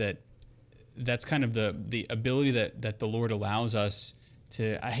sense that's kind of the ability that the Lord allows us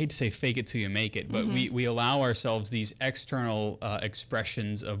to, I hate to say fake it till you make it, but we allow ourselves these external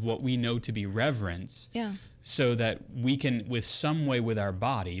expressions of what we know to be reverence, so that we can, with some way with our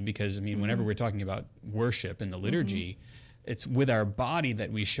body, because whenever we're talking about worship in the liturgy, it's with our body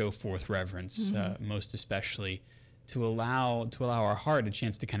that we show forth reverence, most especially. To allow our heart a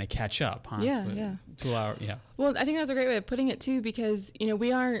chance to kind of catch up, huh? Well, I think that's a great way of putting it too, because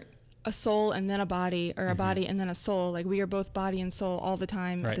we aren't a soul and then a body, or a body and then a soul. Like, we are both body and soul all the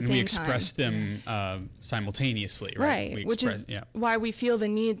time at the same time. And we express them simultaneously, right? Which is why we feel the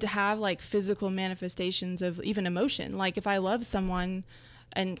need to have, like, physical manifestations of even emotion. Like, if I love someone,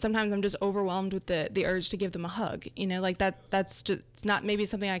 and sometimes I'm just overwhelmed with the urge to give them a hug, like that's just, it's not maybe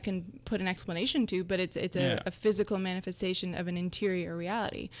something I can put an explanation to, but it's a physical manifestation of an interior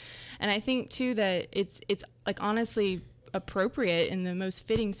reality. And I think too that it's like honestly appropriate in the most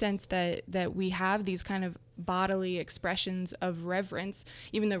fitting sense that we have these kind of bodily expressions of reverence,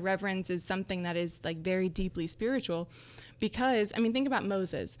 even though reverence is something that is, like, very deeply spiritual. Because, think about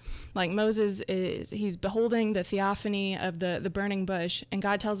Moses. Like, Moses he's beholding the theophany of the burning bush, and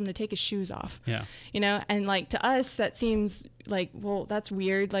God tells him to take his shoes off. Yeah. And, like, to us, that seems like, well, that's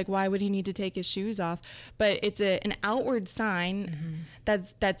weird. Like, why would he need to take his shoes off? But it's an outward sign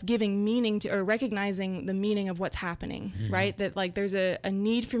that's giving meaning to, or recognizing the meaning of what's happening, right? That, like, there's a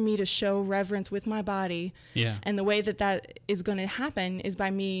need for me to show reverence with my body. Yeah. And the way that is going to happen is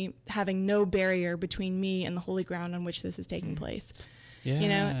by me having no barrier between me and the holy ground on which this is taking place. Yes.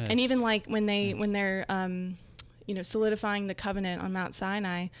 And even, like, when they're solidifying the covenant on Mount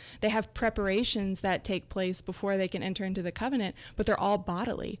Sinai, they have preparations that take place before they can enter into the covenant, but they're all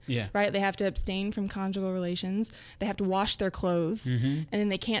bodily, right? They have to abstain from conjugal relations. They have to wash their clothes, and then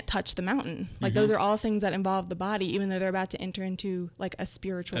they can't touch the mountain. Like those are all things that involve the body, even though they're about to enter into like a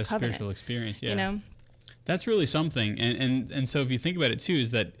spiritual covenant. Spiritual experience, That's really something. And so if you think about it too,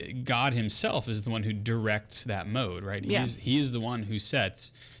 is that God himself is the one who directs that mode, right? He is the one who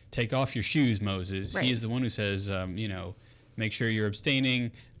sets, take off your shoes, Moses. Right. He is the one who says, make sure you're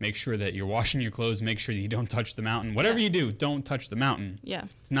abstaining, make sure that you're washing your clothes, make sure that you don't touch the mountain. Whatever you do, don't touch the mountain. Yeah.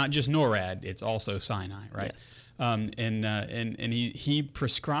 It's not just NORAD, it's also Sinai, right? Yes. And he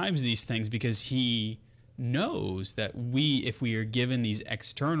prescribes these things because he knows that if we are given these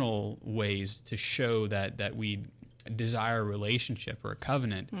external ways to show that we desire a relationship or a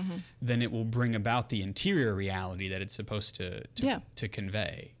covenant, then it will bring about the interior reality that it's supposed to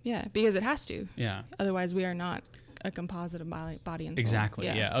convey. Yeah, because it has to. Yeah. Otherwise, we are not a composite of body and soul. Exactly.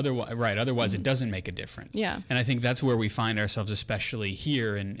 Yeah. Otherwise, it doesn't make a difference. Yeah. And I think that's where we find ourselves, especially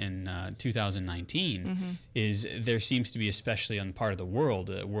here in 2019, is there seems to be, especially on the part of the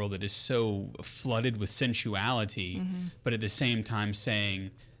world, a world that is so flooded with sensuality, but at the same time saying,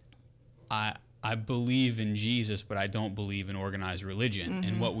 I believe in Jesus, but I don't believe in organized religion.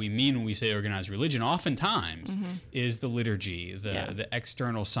 And what we mean when we say organized religion oftentimes is the liturgy, the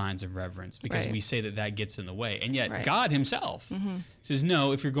external signs of reverence, because we say that gets in the way. And yet God himself says,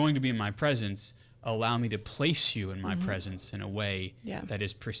 no, if you're going to be in my presence, allow me to place you in my presence in a way that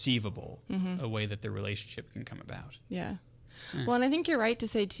is perceivable, a way that the relationship can come about. Yeah. Well, and I think you're right to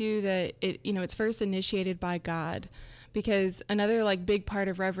say too that it's first initiated by God. Because another like big part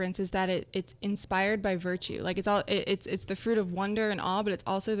of reverence is that it's inspired by virtue. Like it's the fruit of wonder and awe, but it's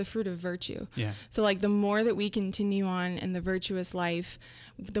also the fruit of virtue. Yeah. So like the more that we continue on in the virtuous life,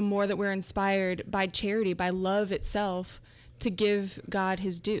 the more that we're inspired by charity, by love itself, to give God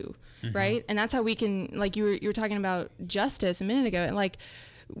his due, right? And that's how we can, like you were talking about justice a minute ago, and like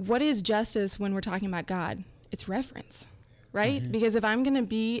what is justice when we're talking about God? It's reverence. Right? Because if I'm going to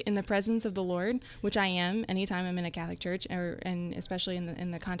be in the presence of the Lord, which I am anytime I'm in a Catholic church, and especially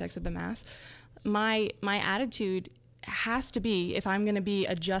in the context of the Mass, my attitude has to be, if I'm going to be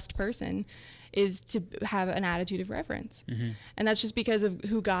a just person, is to have an attitude of reverence. And that's just because of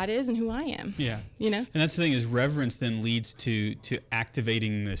who God is and who I am. Yeah. And that's the thing, is reverence then leads to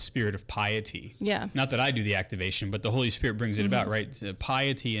activating the spirit of piety. Yeah. Not that I do the activation, but the Holy Spirit brings it about, right?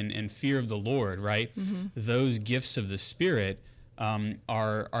 Piety and fear of the Lord, right? Those gifts of the Spirit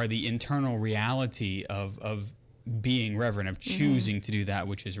are the internal reality of being reverent, of choosing to do that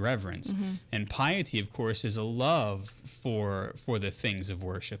which is reverence. And piety, of course, is a love for the things of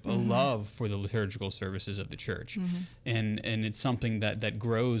worship, a love for the liturgical services of the church. And it's something that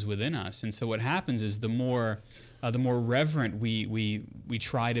grows within us. And so what happens is the more reverent we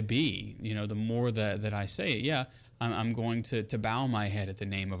try to be, the more that I say, I'm going to bow my head at the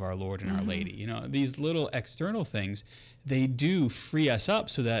name of our Lord and Our Lady. These little external things, they do free us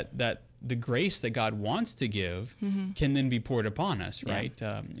up so that the grace that God wants to give can then be poured upon us, right?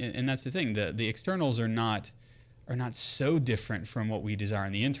 And that's the thing. The externals are not so different from what we desire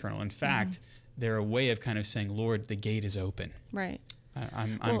in the internal. In fact, they're a way of kind of saying, Lord, the gate is open. Right.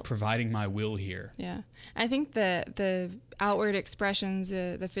 I'm providing my will here. Yeah. I think the outward expressions,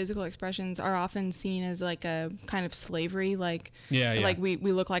 the physical expressions are often seen as like a kind of slavery, like we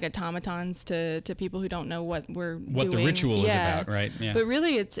look like automatons to people who don't know what we're doing. The ritual is about, right? Yeah. But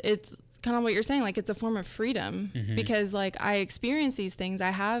really it's kind of what you're saying, like it's a form of freedom because like I experience these things. I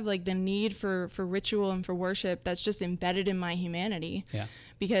have like the need for ritual and for worship that's just embedded in my humanity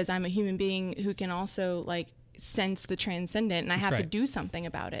because I'm a human being who can also like sense the transcendent, and I have to do something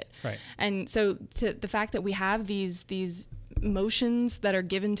about it. Right. And so the fact that we have these motions that are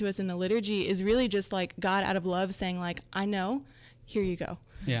given to us in the liturgy is really just like God out of love saying like, I know, here you go.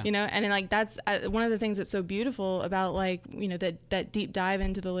 Yeah. And like that's one of the things that's so beautiful about like that deep dive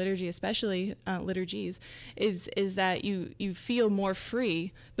into the liturgy, especially liturgies, is that you feel more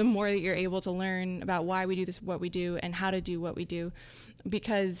free the more that you're able to learn about why we do this, what we do, and how to do what we do,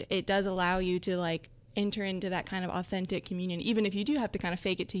 because it does allow you to like enter into that kind of authentic communion, even if you do have to kind of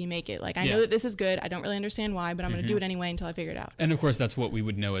fake it till you make it. Like I know that this is good, I don't really understand why, but I'm going to do it anyway until I figure it out. And of course that's what we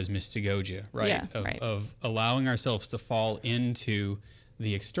would know as mystagogia, right? Of allowing ourselves to fall into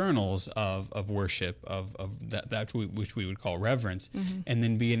the externals of worship, of that which we would call reverence, and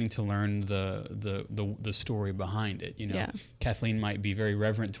then beginning to learn the story behind it. Kathleen might be very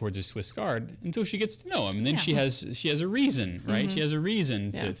reverent towards a Swiss Guard until she gets to know him, and then she has a reason, right? She has a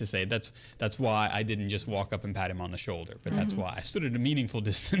reason to say that's why I didn't just walk up and pat him on the shoulder, but that's why I stood at a meaningful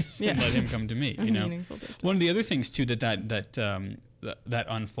distance and let him come to me. Meaningful distance. One of the other things too that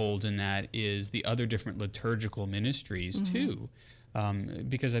unfolds in that is the other different liturgical ministries too.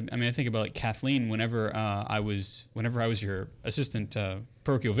 Because I think about like Kathleen. Whenever I was your assistant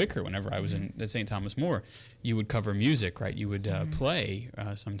parochial vicar, whenever I was at St. Thomas More, you would cover music, right? You would play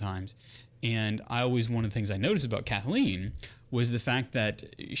sometimes, and one of the things I noticed about Kathleen was the fact that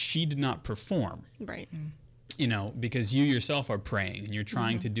she did not perform, right? Because you yourself are praying and you're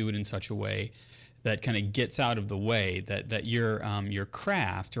trying to do it in such a way that kind of gets out of the way that your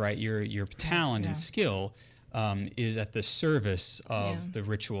craft, right? Your talent and skill. Is at the service of the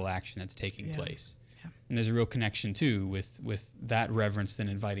ritual action that's taking place. Yeah. And there's a real connection too with that reverence, then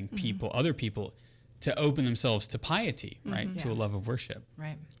inviting other people to open themselves to piety, right? To a love of worship.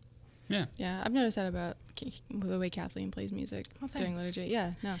 Right. Yeah. Yeah, I've noticed that about the way Kathleen plays music during liturgy.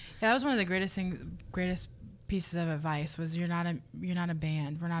 Yeah, no. Yeah, that was one of the greatest pieces of advice was you're not a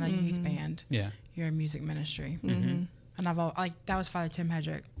band. We're not a youth band. Yeah. You're a music ministry. And that was Father Tim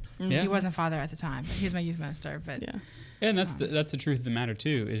Hedrick. Yeah. He wasn't father at the time, but he was my youth minister. But and that's the truth of the matter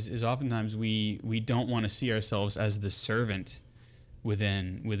too. Is oftentimes we don't want to see ourselves as the servant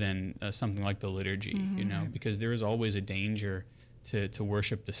within something like the liturgy, because there is always a danger to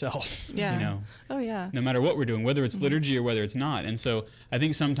worship the self. Yeah. Oh yeah. No matter what we're doing, whether it's liturgy or whether it's not. And so I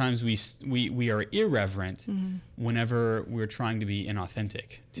think sometimes we are irreverent whenever we're trying to be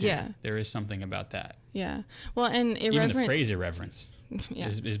inauthentic too. Yeah. There is something about that. Yeah. Well, and irreverent. Even the phrase irreverence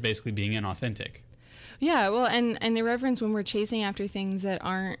is basically being inauthentic. Yeah. Well, and irreverence when we're chasing after things that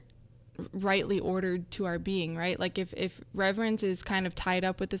aren't rightly ordered to our being, right? Like if reverence is kind of tied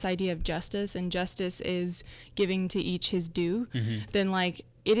up with this idea of justice, and justice is giving to each his due, then like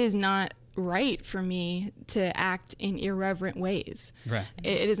it is not right for me to act in irreverent ways. Right.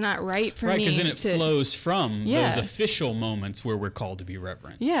 It is not right for me. Right, because then it flows from Yeah. those official moments where we're called to be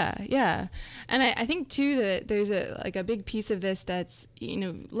reverent. Yeah, yeah. And I think too that there's a big piece of this that's,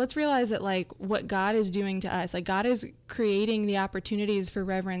 let's realize that like what God is doing to us, like God is creating the opportunities for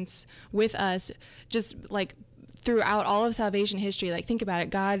reverence with us, just like throughout all of salvation history. Like think about it.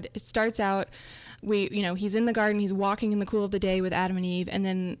 God starts out, he's in the garden, he's walking in the cool of the day with Adam and Eve, and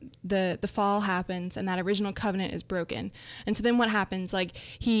then the fall happens and that original covenant is broken. And so then what happens? Like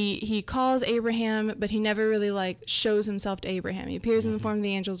he calls Abraham, but he never really like shows himself to Abraham. He appears in the form of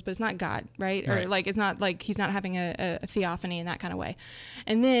the angels, but it's not God, right? Or like it's not like he's not having a theophany in that kind of way.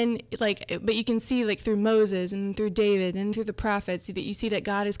 And then but you can see like through Moses and through David and through the prophets that you see that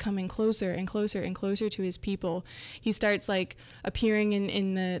God is coming closer and closer and closer to his people. He starts like appearing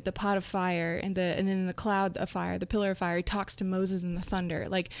in the pot of fire and then in the cloud of fire, the pillar of fire. He talks to Moses in the thunder.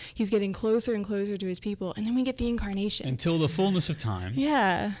 Like he's getting closer and closer to his people. And then we get the incarnation. Until the fullness of time.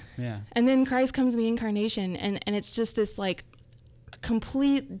 Yeah. Yeah. And then Christ comes in the incarnation, and it's just this like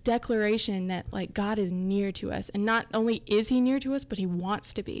complete declaration that like God is near to us. And not only is he near to us, but he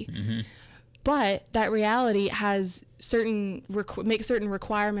wants to be. But that reality has makes certain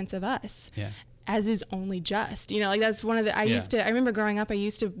requirements of us. Yeah. As is only just, like that's one of the, I remember growing up, I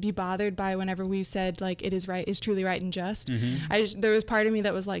used to be bothered by whenever we said like, it is truly right and just. There was part of me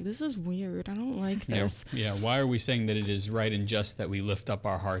that was like, this is weird. I don't like this. Yeah. Why are we saying that it is right and just that we lift up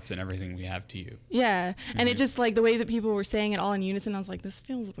our hearts and everything we have to you? Yeah. And it just like the way that people were saying it all in unison, I was like, this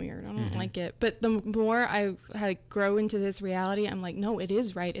feels weird. I don't like it. But the more I grow into this reality, I'm like, no, it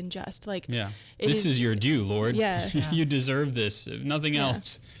is right and just. Like, this is your due, Lord. Yeah. You deserve this. If nothing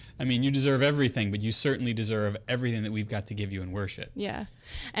else. I mean, you deserve everything, but you certainly deserve everything that we've got to give you in worship. Yeah.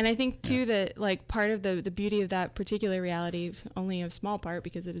 And I think, too, that, like, part of the beauty of that particular reality, only a small part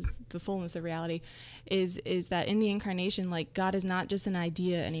because it is the fullness of reality, is that in the incarnation, like, God is not just an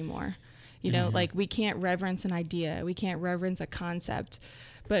idea anymore. Like, we can't reverence an idea. We can't reverence a concept.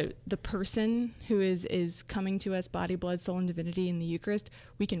 But the person who is coming to us, body, blood, soul, and divinity in the Eucharist,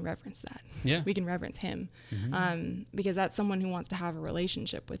 we can reverence that. Yeah. We can reverence him. Because that's someone who wants to have a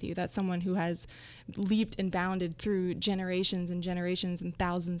relationship with you. That's someone who has leaped and bounded through generations and generations and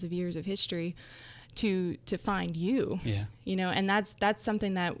thousands of years of history to find you. Yeah. And that's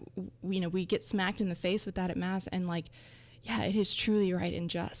something that, we get smacked in the face with that at Mass. And like, yeah, it is truly right and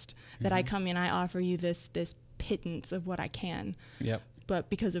just that I come and I offer you this pittance of what I can. Yep. But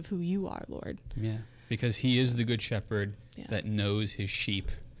because of who you are, Lord. Yeah, because he is the good shepherd that knows his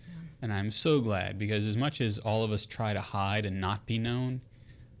sheep. And I'm so glad, because as much as all of us try to hide and not be known,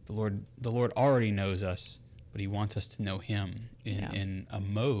 the Lord already knows us, but he wants us to know him in a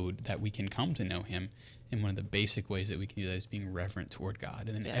mode that we can come to know him. And one of the basic ways that we can do that is being reverent toward God.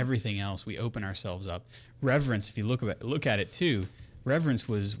 And then everything else, we open ourselves up. Reverence, if you look at it too, reverence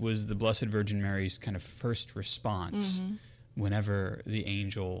was the Blessed Virgin Mary's kind of first response whenever the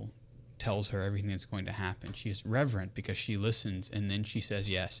angel tells her everything that's going to happen. She is reverent because she listens, and then she says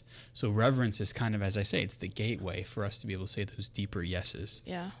yes. So reverence is kind of, as I say, it's the gateway for us to be able to say those deeper yeses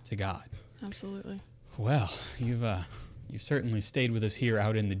to God. Absolutely. Well, you've certainly stayed with us here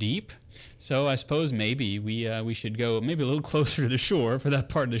out in the deep. So I suppose maybe we should go maybe a little closer to the shore for that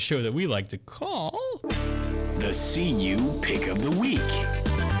part of the show that we like to call the CU Pick of the Week.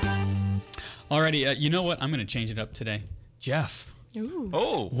 Alrighty, you know what? I'm going to change it up today. Jeff. Ooh.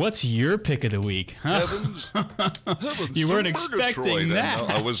 Oh, What's your pick of the week? Huh? heavens You weren't to expecting Murgatroyd. that.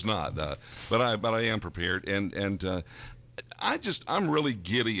 No, I was not, but I am prepared, and I'm really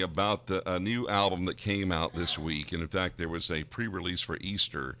giddy about a new album that came out this week, and in fact there was a pre-release for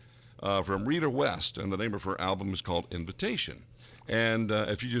Easter from Rita West, and the name of her album is called Invitation. And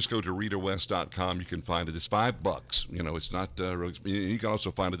if you just go to ritawest.com, you can find it. It's $5. You know, it's not really. You can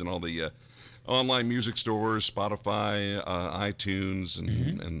also find it in all the online music stores, Spotify, iTunes,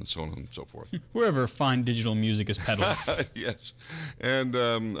 and so on and so forth. Wherever fine digital music is peddled. Yes. And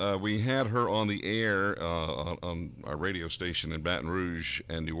we had her on the air on our radio station in Baton Rouge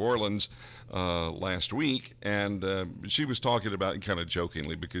and New Orleans last week, and she was talking about it kind of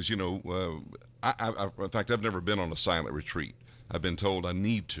jokingly because, you know, in fact, I've never been on a silent retreat. I've been told I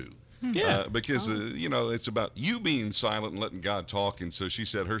need to. Yeah. Because, you know, it's about you being silent and letting God talk. And so she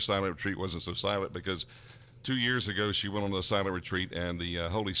said her silent retreat wasn't so silent because 2 years ago she went on a silent retreat and the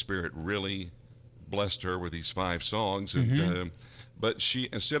Holy Spirit really blessed her with these 5 songs. And, but she,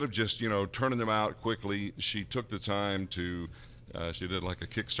 instead of just, you know, turning them out quickly, she took the time to, she did like a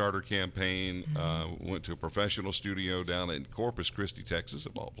Kickstarter campaign, went to a professional studio down in Corpus Christi, Texas,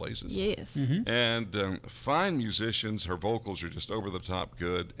 of all places. Yes. And fine musicians. Her vocals are just over the top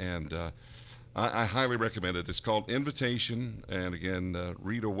good, and I highly recommend it. It's called Invitation, and again,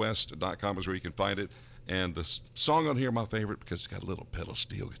 ritawest.com is where you can find it. And the song on here, my favorite, because it's got a little pedal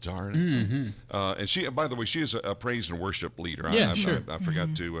steel guitar in it. And she, by the way, she is a praise and worship leader. Yeah, I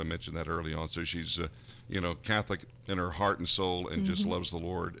forgot to mention that early on. So she's, you know, Catholic in her heart and soul, and just loves the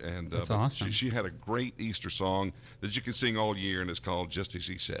Lord. And That's awesome. She had a great Easter song that you can sing all year, and it's called "Just as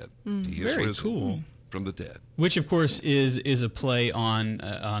He Said." He is Very risen cool. from the dead. Which, of course, is a play on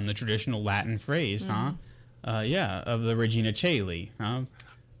the traditional Latin phrase, of the Regina Caeli.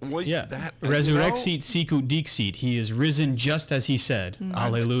 Well, Yeah. that Resurrexit sicut dixit. He is risen just as he said.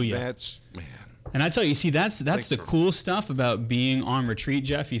 Alleluia. That's, man. And I tell you, see, that's the sir. cool stuff about being on retreat,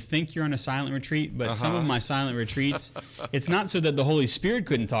 Jeff. You think you're on a silent retreat, but some of my silent retreats, it's not so that the Holy Spirit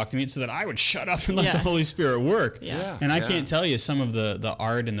couldn't talk to me. It's so that I would shut up and let the Holy Spirit work. Yeah. And I can't tell you some of the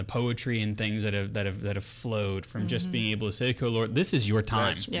art and the poetry and things that have flowed from just being able to say, "Okay, Lord, this is your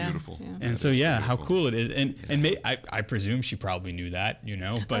time." That's Yeah. beautiful. Yeah. And That so, is how beautiful. cool it is. And I presume she probably knew that, you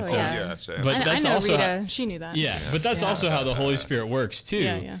know. But Oh, yeah. Yes, but I that's know also Rita. She knew that. but that's also how the Holy Spirit works too.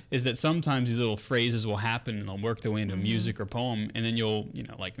 Yeah. Is that sometimes these little phrases will happen and they'll work their way into music or poem, and then you'll,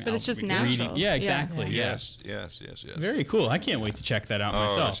 like, But it's just reading. natural. Yeah, Yeah. exactly. Yeah. Yes. Very cool. I can't wait to check that out Oh,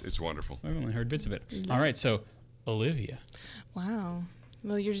 myself. it's wonderful. I've only heard bits of it. All right, so Olivia. Wow.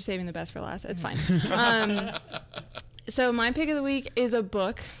 Well, you're just saving the best for last. It's fine. So my pick of the week is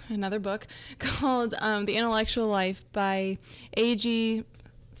another book called The Intellectual Life by A.G.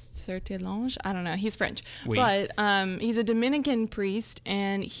 Sertelange. I don't know. He's French. Oui. But he's a Dominican priest,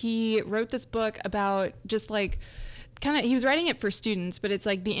 and he wrote this book about just like he was writing it for students, but it's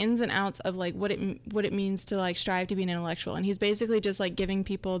like the ins and outs of like what it means to like strive to be an intellectual. And he's basically just like giving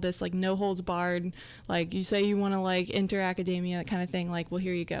people this like no holds barred, like you say you want to like enter academia, that kind of thing, like, well,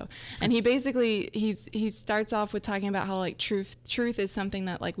 here you go. And he starts off with talking about how like truth is something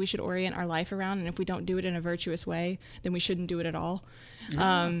that like we should orient our life around, and if we don't do it in a virtuous way, then we shouldn't do it at all.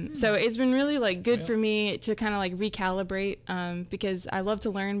 So it's been really like good for me to kind of like recalibrate, because I love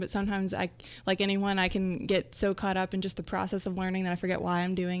to learn, but sometimes like anyone, I can get so caught up in just the process of learning that I forget why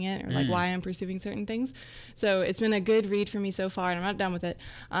I'm doing it, or like why I'm pursuing certain things. So it's been a good read for me so far, and I'm not done with it.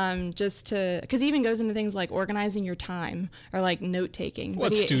 Because he even goes into things like organizing your time or like note taking.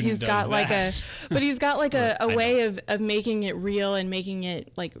 What student he's does got that? He's got like a way of making it real and making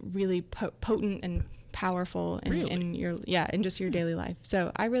it like really potent and powerful in your in just your daily life.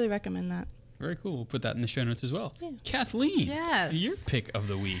 So I really recommend that. Very cool. We'll put that in the show notes as well. Yeah. Kathleen. Yes. Your pick of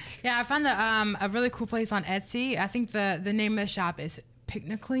the week. Yeah, I found a really cool place on Etsy. I think the name of the shop is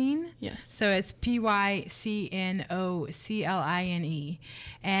Pycnocline. Yes. So it's Pycnocline,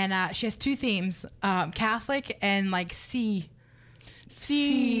 and she has two themes: Catholic and like sea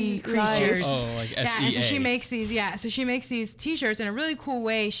creatures. Oh, like SEA. Yeah, and so she makes these. Yeah, so she makes these T-shirts in a really cool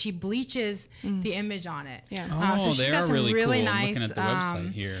way. She bleaches the image on it. Yeah. So she's they got are some really cool. I'm nice. looking at the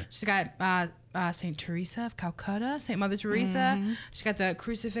website here. She's got Saint Teresa of Calcutta, Saint Mother Teresa. She's got the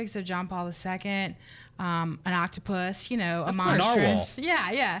crucifix of John Paul II. An octopus, a monstrance.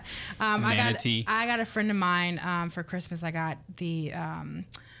 Yeah. Manatee. I got a friend of mine for Christmas. I got the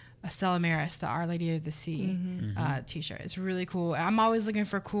Stella Maris, the Our Lady of the Sea T-shirt. It's really cool. I'm always looking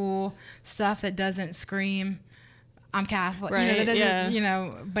for cool stuff that doesn't scream I'm Catholic, right?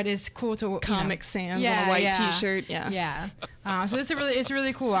 But it's cool to Comic Sans on a white T-shirt. Yeah. So it's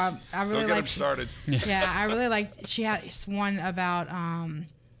really cool. I really Don't get like. him started. Yeah, I really like. She had one about.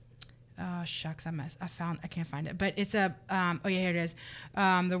 Oh shucks, I can't find it. But it's a. Here it is.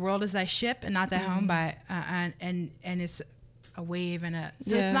 The world is thy ship and not thy home. By and it's a wave and a.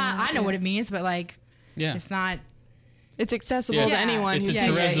 So it's not. I know what it means, but like. Yeah. It's not. It's accessible to anyone. It's a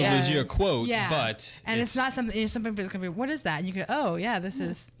who's Therese using it. Lisieux quote, Yeah. but it's not something. Some people it's gonna be. What is that? And you go, oh yeah, this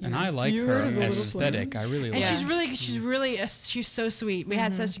is. And I like You her heard of the little aesthetic. I really like. And she's so sweet. We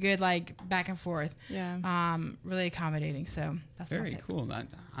had such good like back and forth. Yeah. Really accommodating. So that's Very cool.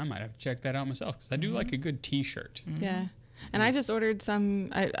 I might have to check that out myself because I do like a good T-shirt. Yeah. And I just ordered some,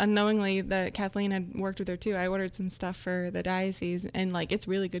 unknowingly that Kathleen had worked with her too. I ordered some stuff for the diocese, and like it's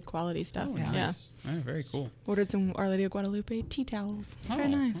really good quality stuff. Oh, nice. Yeah, very cool. Ordered some Our Lady of Guadalupe tea towels. Very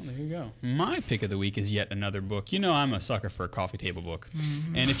nice. There you go. My pick of the week is yet another book. I'm a sucker for a coffee table book.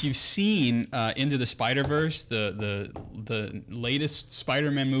 And if you've seen Into the Spider-Verse, the latest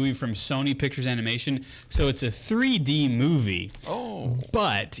Spider-Man movie from Sony Pictures Animation, so it's a 3D movie. Oh.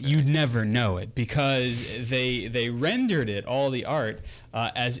 But you'd never know it because they rendered it, all the art,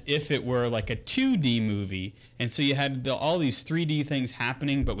 as if it were like a 2D movie. And so you had all these 3D things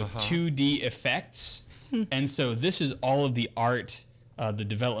happening, but with 2D effects. And so this is all of the art, the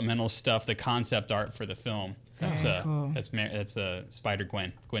developmental stuff, the concept art for the film. That's cool. that's Spider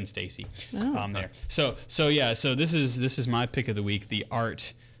Gwen Stacy there. So this is my pick of the week, the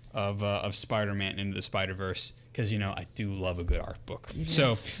art of Spider-Man Into the Spider-Verse. Because I do love a good art book. Yes.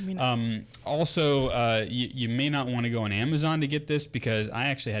 So, also, you may not want to go on Amazon to get this because I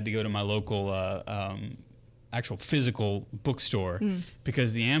actually had to go to my local actual physical bookstore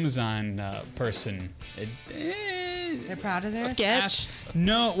because the Amazon person. They're proud of their sketch.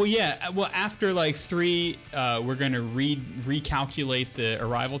 No, well, yeah. Well, after like 3, we're gonna recalculate the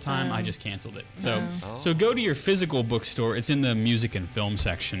arrival time. I just canceled it. So go to your physical bookstore. It's in the music and film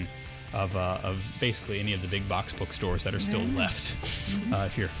section of basically any of the big box bookstores that are still left.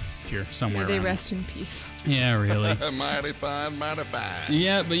 If you're somewhere. May they around. rest in peace. Yeah, really. Mighty fine, mighty fine.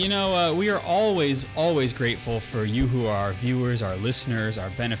 Yeah, but we are always grateful for you who are our viewers, our listeners, our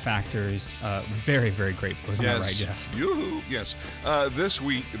benefactors. Very, very grateful. Isn't that right, Jeff? Yoo-hoo. Yes. This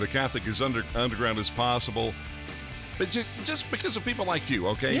week, the Catholic is Underground is possible. But just because of people like you,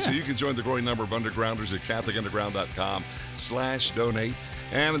 okay? Yeah. So you can join the growing number of undergrounders at catholicunderground.com/donate.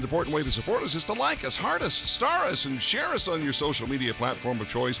 And an important way to support us is to like us, heart us, star us, and share us on your social media platform of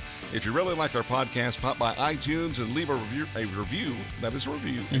choice. If you really like our podcast, pop by iTunes and leave a review. That is a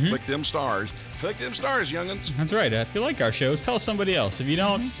review. And click them stars. Click them stars, young'uns. That's right. If you like our shows, tell somebody else. If you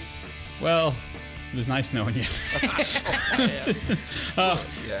don't, well, it was nice knowing you.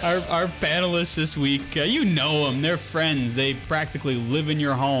 Our panelists this week, you know them. They're friends. They practically live in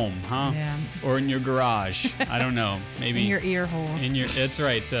your home, huh? Yeah. Or in your garage. I don't know. Maybe in your ear holes. That's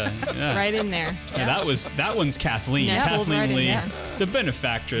right. Yeah. Right in there. Yeah, that one's Kathleen. Yeah, Kathleen right in Lee, there. the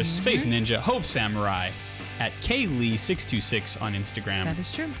benefactress, Faith Ninja, Hope Samurai, at KLee626 on Instagram. That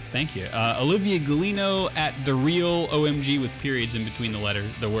is true. Thank you. Olivia Galino at The Real OMG with periods in between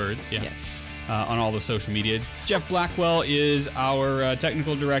the words. Yeah. Yes. On all the social media. Jeff Blackwell is our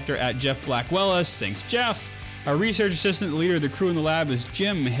technical director at Jeff Blackwellis. Thanks, Jeff. Our research assistant, the leader of the crew in the lab, is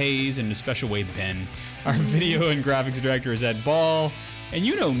Jim Hayes, and a special way, Ben. Our video and graphics director is Ed Ball. And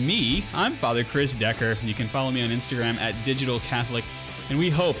you know me, I'm Father Chris Decker. You can follow me on Instagram at Digital Catholic. And we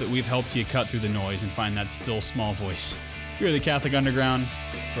hope that we've helped you cut through the noise and find that still small voice. We're the Catholic Underground.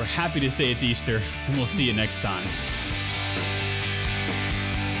 We're happy to say it's Easter, and we'll see you next time.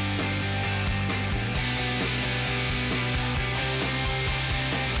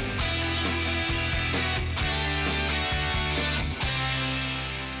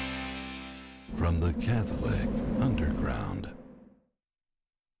 From the Catholic Underground.